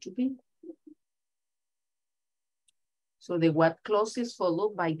verb to be. So the what clause is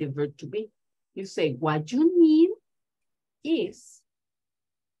followed by the verb to be. You say what you need is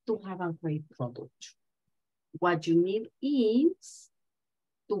to have a great product. What you need is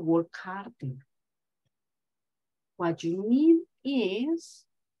to work harder. What you need is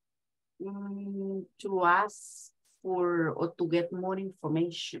to ask for or to get more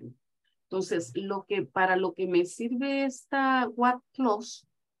information. Entonces, para lo que me sirve esta what clause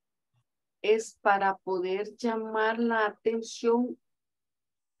es para poder llamar la atención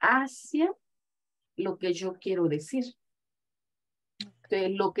hacia lo que yo quiero decir.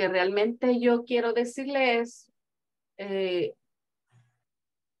 Entonces, lo que realmente yo quiero decirle es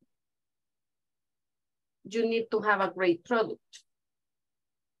you need to have a great product.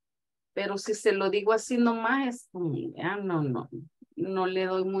 Pero si se lo digo así nomás, es como, no le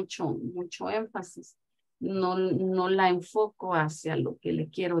doy mucho énfasis. No la enfoco hacia lo que le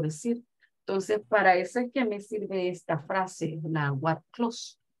quiero decir. Entonces, para eso es que me sirve esta frase, la what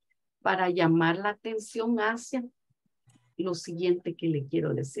clause, para llamar la atención hacia lo siguiente que le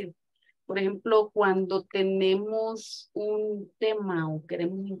quiero decir. Por ejemplo, cuando tenemos un tema o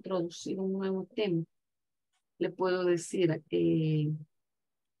queremos introducir un nuevo tema, le puedo decir,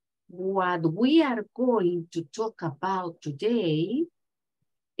 what we are going to talk about today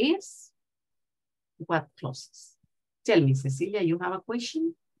is what clauses. Tell me, Cecilia, you have a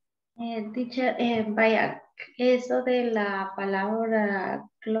question? Teacher, vaya, eso de la palabra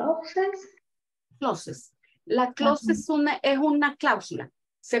clauses. Clauses. La clause es una cláusula.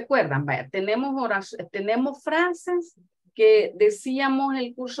 ¿Se acuerdan? Vaya, tenemos frases que decíamos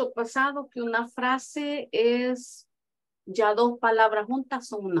el curso pasado que una frase es ya dos palabras juntas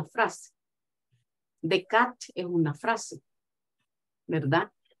son una frase. The cat es una frase,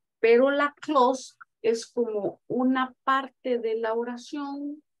 ¿verdad? Pero la clause es como una parte de la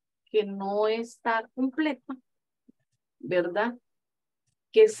oración que no está completa, ¿verdad?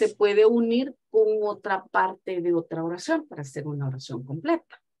 Que se puede unir con otra parte de otra oración para hacer una oración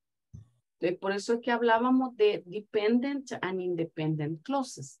completa. Entonces, por eso es que hablábamos de dependent and independent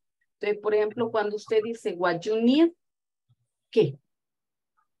clauses. Entonces, por ejemplo, cuando usted dice what you need, ¿qué?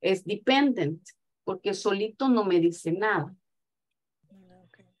 Es dependent, porque solito no me dice nada.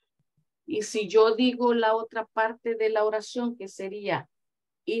 Y si yo digo la otra parte de la oración, que sería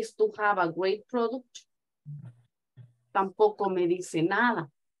is to have a great product, tampoco me dice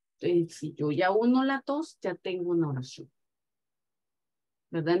nada. Entonces, si yo ya uno las dos, ya tengo una oración.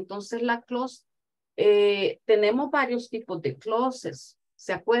 ¿Verdad? Entonces la clause, tenemos varios tipos de clauses.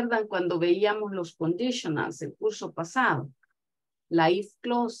 ¿Se acuerdan cuando veíamos los conditionals el curso pasado? La if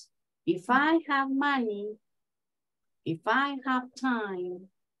clause, if I have money, if I have time,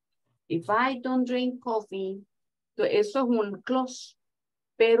 if I don't drink coffee. Entonces, eso es un clause.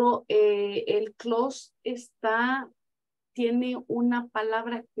 Pero el clause tiene una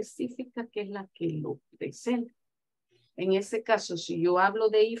palabra específica que es la que lo presenta. En ese caso, si yo hablo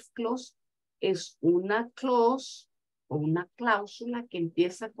de if clause, es una clause o una cláusula que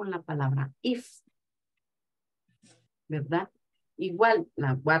empieza con la palabra if. ¿Verdad? Igual,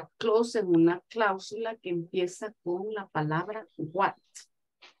 la what clause es una cláusula que empieza con la palabra what.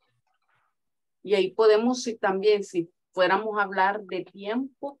 Y ahí podemos, también, si fuéramos a hablar de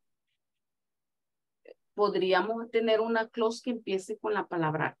tiempo, podríamos tener una clause que empiece con la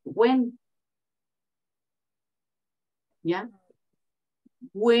palabra when. ¿Ya?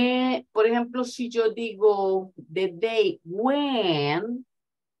 When, por ejemplo, si yo digo the day when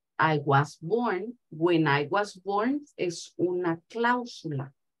I was born, when I was born es una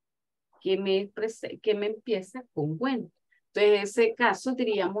cláusula que me empieza con when. Entonces, en ese caso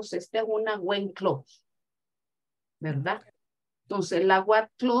diríamos, esta es una when clause, ¿verdad? Entonces, la what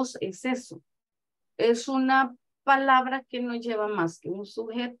clause es eso. Es una palabra que no lleva más que un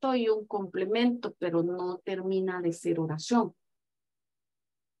sujeto y un complemento, pero no termina de ser oración,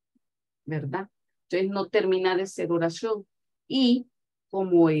 ¿verdad? Entonces, no termina de ser oración. Y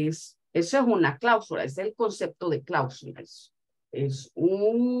como eso es una cláusula, es el concepto de cláusula. Es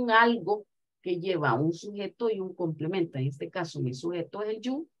un algo que lleva un sujeto y un complemento. En este caso, mi sujeto es el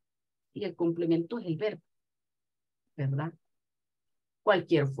you y el complemento es el verbo, ¿verdad?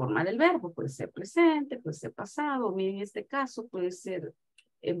 Cualquier forma del verbo, puede ser presente, puede ser pasado, en este caso puede ser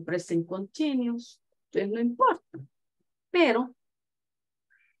en present continuous, entonces no importa. Pero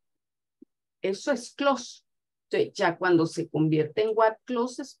eso es clause. Entonces, ya cuando se convierte en what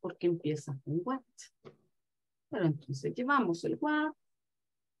clause es porque empieza con what. Pero entonces llevamos el what,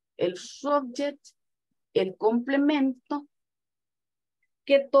 el subject, el complemento,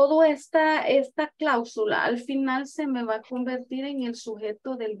 que toda esta cláusula al final se me va a convertir en el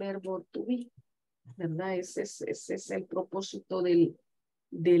sujeto del verbo to be, ¿verdad? Ese es el propósito del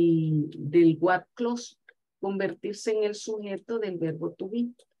what clause, convertirse en el sujeto del verbo to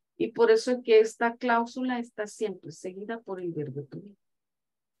be. Y por eso es que esta cláusula está siempre seguida por el verbo to be.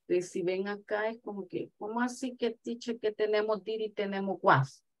 Entonces, si ven acá es como que, ¿cómo así que teacher que tenemos did y tenemos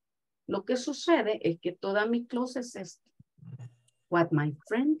was? Lo que sucede es que toda mi clause es esto. What my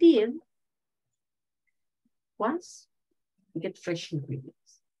friend did was get fresh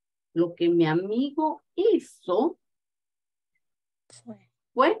ingredients. Lo que mi amigo hizo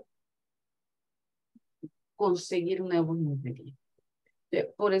fue conseguir nuevos ingredientes.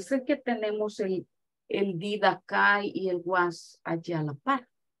 Por eso es que tenemos el did acá y el was allá a la par,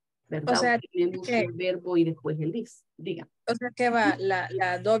 ¿verdad? O sea, tenemos el verbo y después el is. Diga. O sea que va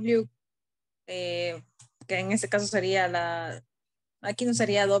la W, que en este caso sería aquí no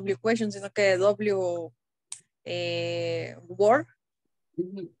sería W question, sino que W word.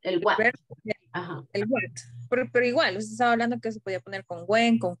 El what. Ajá. El what. Pero igual, usted estaba hablando que se podía poner con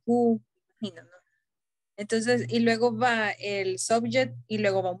when, con who, imagino, ¿no? Entonces, y luego va el subject y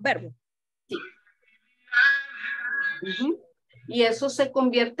luego va un verbo. Sí. Y eso se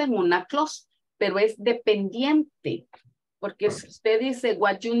convierte en una clause, pero es dependiente. Porque si usted dice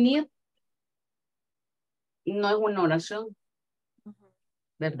what you need, no es una oración.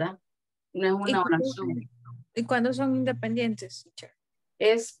 ¿Verdad? No es una oración. ¿Y cuándo son independientes, teacher?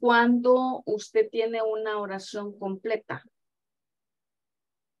 Es cuando usted tiene una oración completa.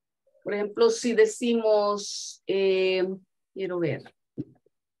 Por ejemplo, si decimos, quiero ver,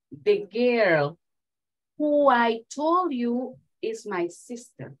 the girl who I told you is my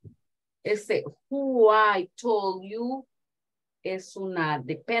sister. Ese who I told you es una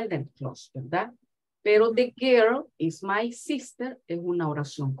dependent clause, ¿verdad? Pero the girl is my sister es una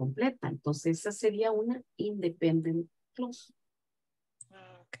oración completa. Entonces esa sería una independent clause.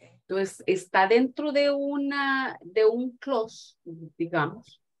 Okay. Entonces está dentro de un clause,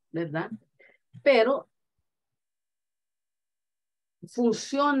 digamos, ¿verdad? Pero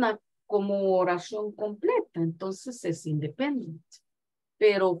funciona como oración completa, entonces es independiente.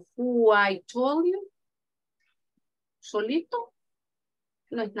 Pero who I told you, solito,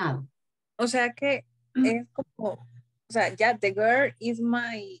 no es nada. O sea que es como, o sea, ya the girl is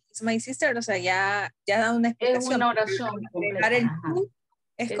my sister, o sea, ya da una explicación. Es una oración completa.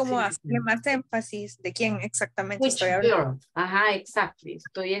 Es como hacerle más énfasis de quién exactamente Which estoy hablando. girl. Ajá, exacto.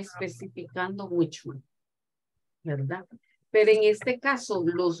 Estoy especificando which one. ¿Verdad? Pero en este caso,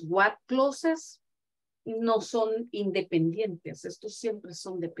 los what clauses no son independientes. Estos siempre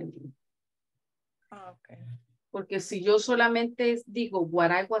son dependientes. Okay. Porque si yo solamente digo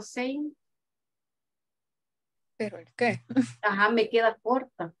what I was saying. ¿Pero el qué? Ajá, me queda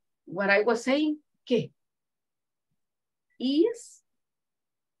corta. What I was saying, ¿qué? Is.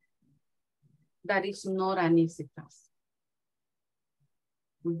 That is not an easy task.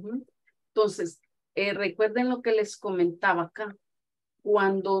 Entonces, recuerden lo que les comentaba acá.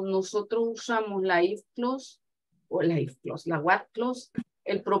 Cuando nosotros usamos la if clause o la what clause,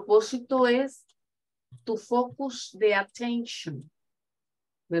 el propósito es tu focus de attention,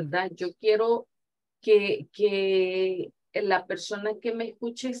 ¿verdad? Yo quiero que la persona que me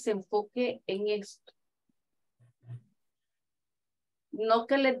escuche se enfoque en esto. No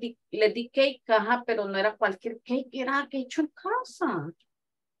que le di cake, ajá, pero no era cualquier cake, era que hecho en casa.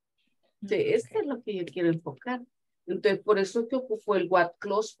 Sí, esto es lo que yo quiero enfocar. Entonces, por eso que ocupó el what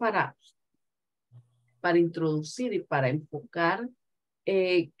clause para introducir y para enfocar,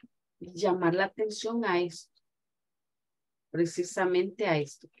 llamar la atención a esto. Precisamente a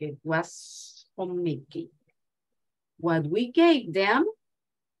esto, que was homemade cake. What we gave them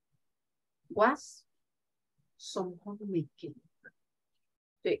was some homemade cake.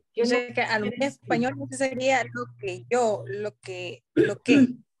 O sea que a lo en español sería lo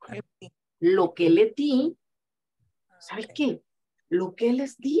que le di, ¿sabes qué? Lo que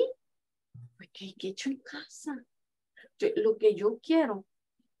les di, fue que he hecho en casa. Lo que yo quiero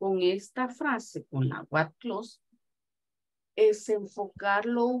con esta frase, con la what clause, es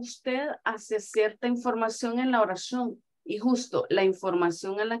enfocarlo usted hacia cierta información en la oración. Y justo la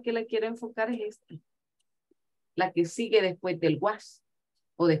información a la que le quiero enfocar es esta. La que sigue después del was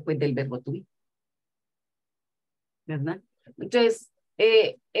o después del verbo to be. ¿Verdad? Entonces,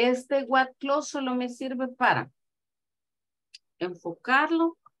 este what clause solo me sirve para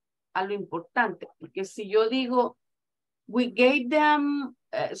enfocarlo a lo importante. Porque si yo digo, we gave them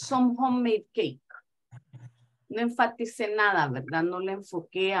some homemade cake. No enfaticé nada, ¿verdad? No le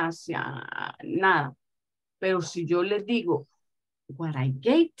enfoqué hacia nada. Pero si yo les digo, what I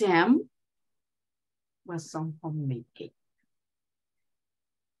gave them was some homemade cake.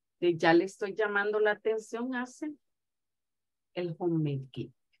 Ya le estoy llamando la atención hacia el homemade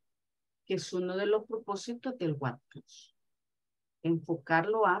cake, que es uno de los propósitos del what clause.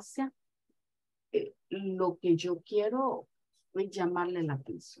 Enfocarlo hacia lo que yo quiero es llamarle la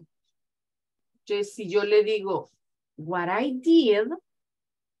atención. Entonces, si yo le digo, what I did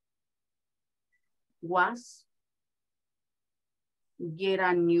was get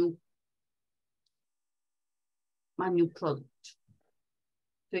a new product.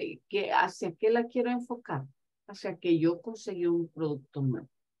 ¿Hacia qué la quiero enfocar? Hacia que yo conseguí un producto nuevo.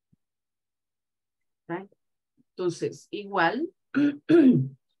 ¿Right? Entonces, igual,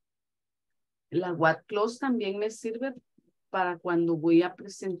 la what clause también me sirve para cuando voy a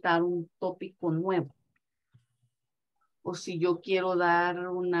presentar un tópico nuevo. O si yo quiero dar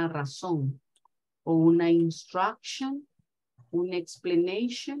una razón o una instruction, una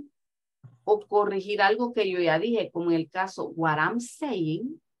explanation, o corregir algo que yo ya dije, como en el caso, what I'm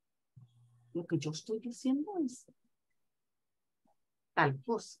saying, lo que yo estoy diciendo es tal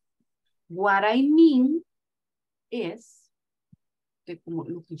cosa. What I mean es que como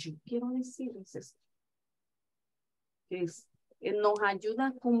lo que yo quiero decir es esto. Nos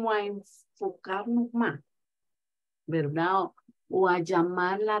ayuda como a enfocarnos más, ¿verdad? O a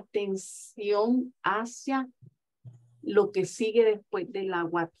llamar la atención hacia lo que sigue después de la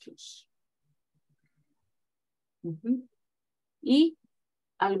what clause. Y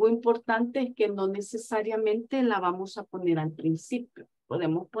algo importante es que no necesariamente la vamos a poner al principio.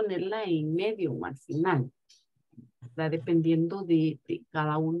 Podemos ponerla en medio o al final. ¿Verdad? Dependiendo de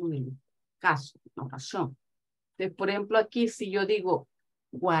cada uno de los casos, la oración. Entonces, por ejemplo, aquí si yo digo,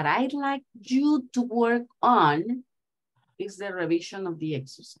 what I'd like you to work on is the revision of the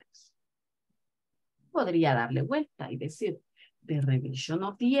exercise. Podría darle vuelta y decir, the revision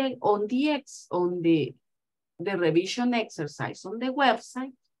of the revision exercise on the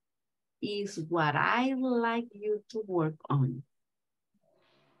website is what I'd like you to work on.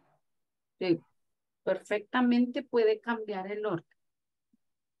 Perfectamente puede cambiar el orden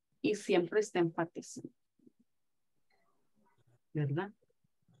y siempre está enfatizando. ¿Verdad?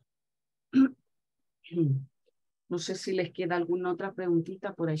 No sé si les queda alguna otra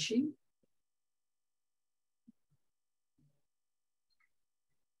preguntita por allí.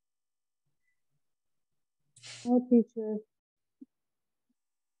 No, teacher.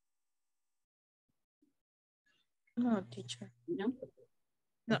 No, teacher. ¿No?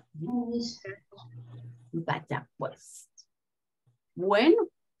 No. Vaya pues. Bueno,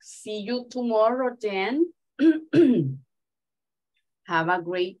 see you tomorrow then. Have a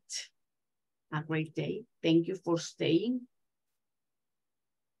great day. Thank you for staying.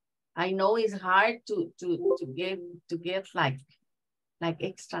 I know it's hard to get like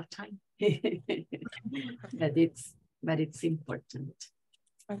extra time. but it's important.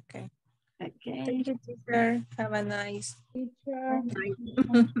 Okay. Okay. Thank you, teacher. Have a nice Teacher.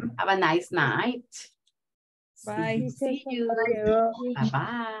 Have a nice night. Bye. See you.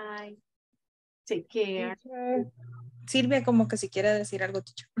 Bye-bye. Take care. Teacher. Silvia como que si quiere decir algo,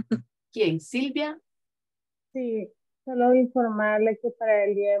 teacher. ¿Quién? ¿Silvia? Sí, solo informarle que para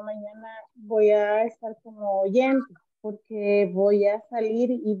el día de mañana voy a estar como oyente porque voy a salir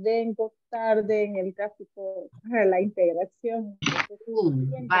y vengo tarde en el tráfico para la integración.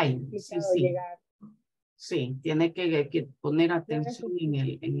 Bye. Sí. Llegar. Sí, tiene que poner atención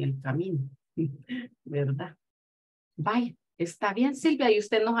en el camino, ¿verdad? Bye. Está bien, Silvia, y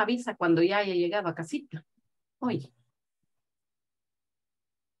usted nos avisa cuando ya haya llegado a casita. Oye.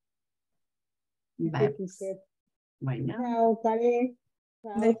 Bye. Bueno. Chao, Karen.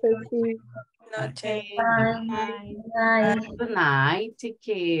 Chao, Ceci. Okay. Bye. Bye. Good night. Take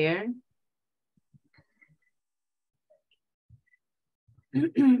care.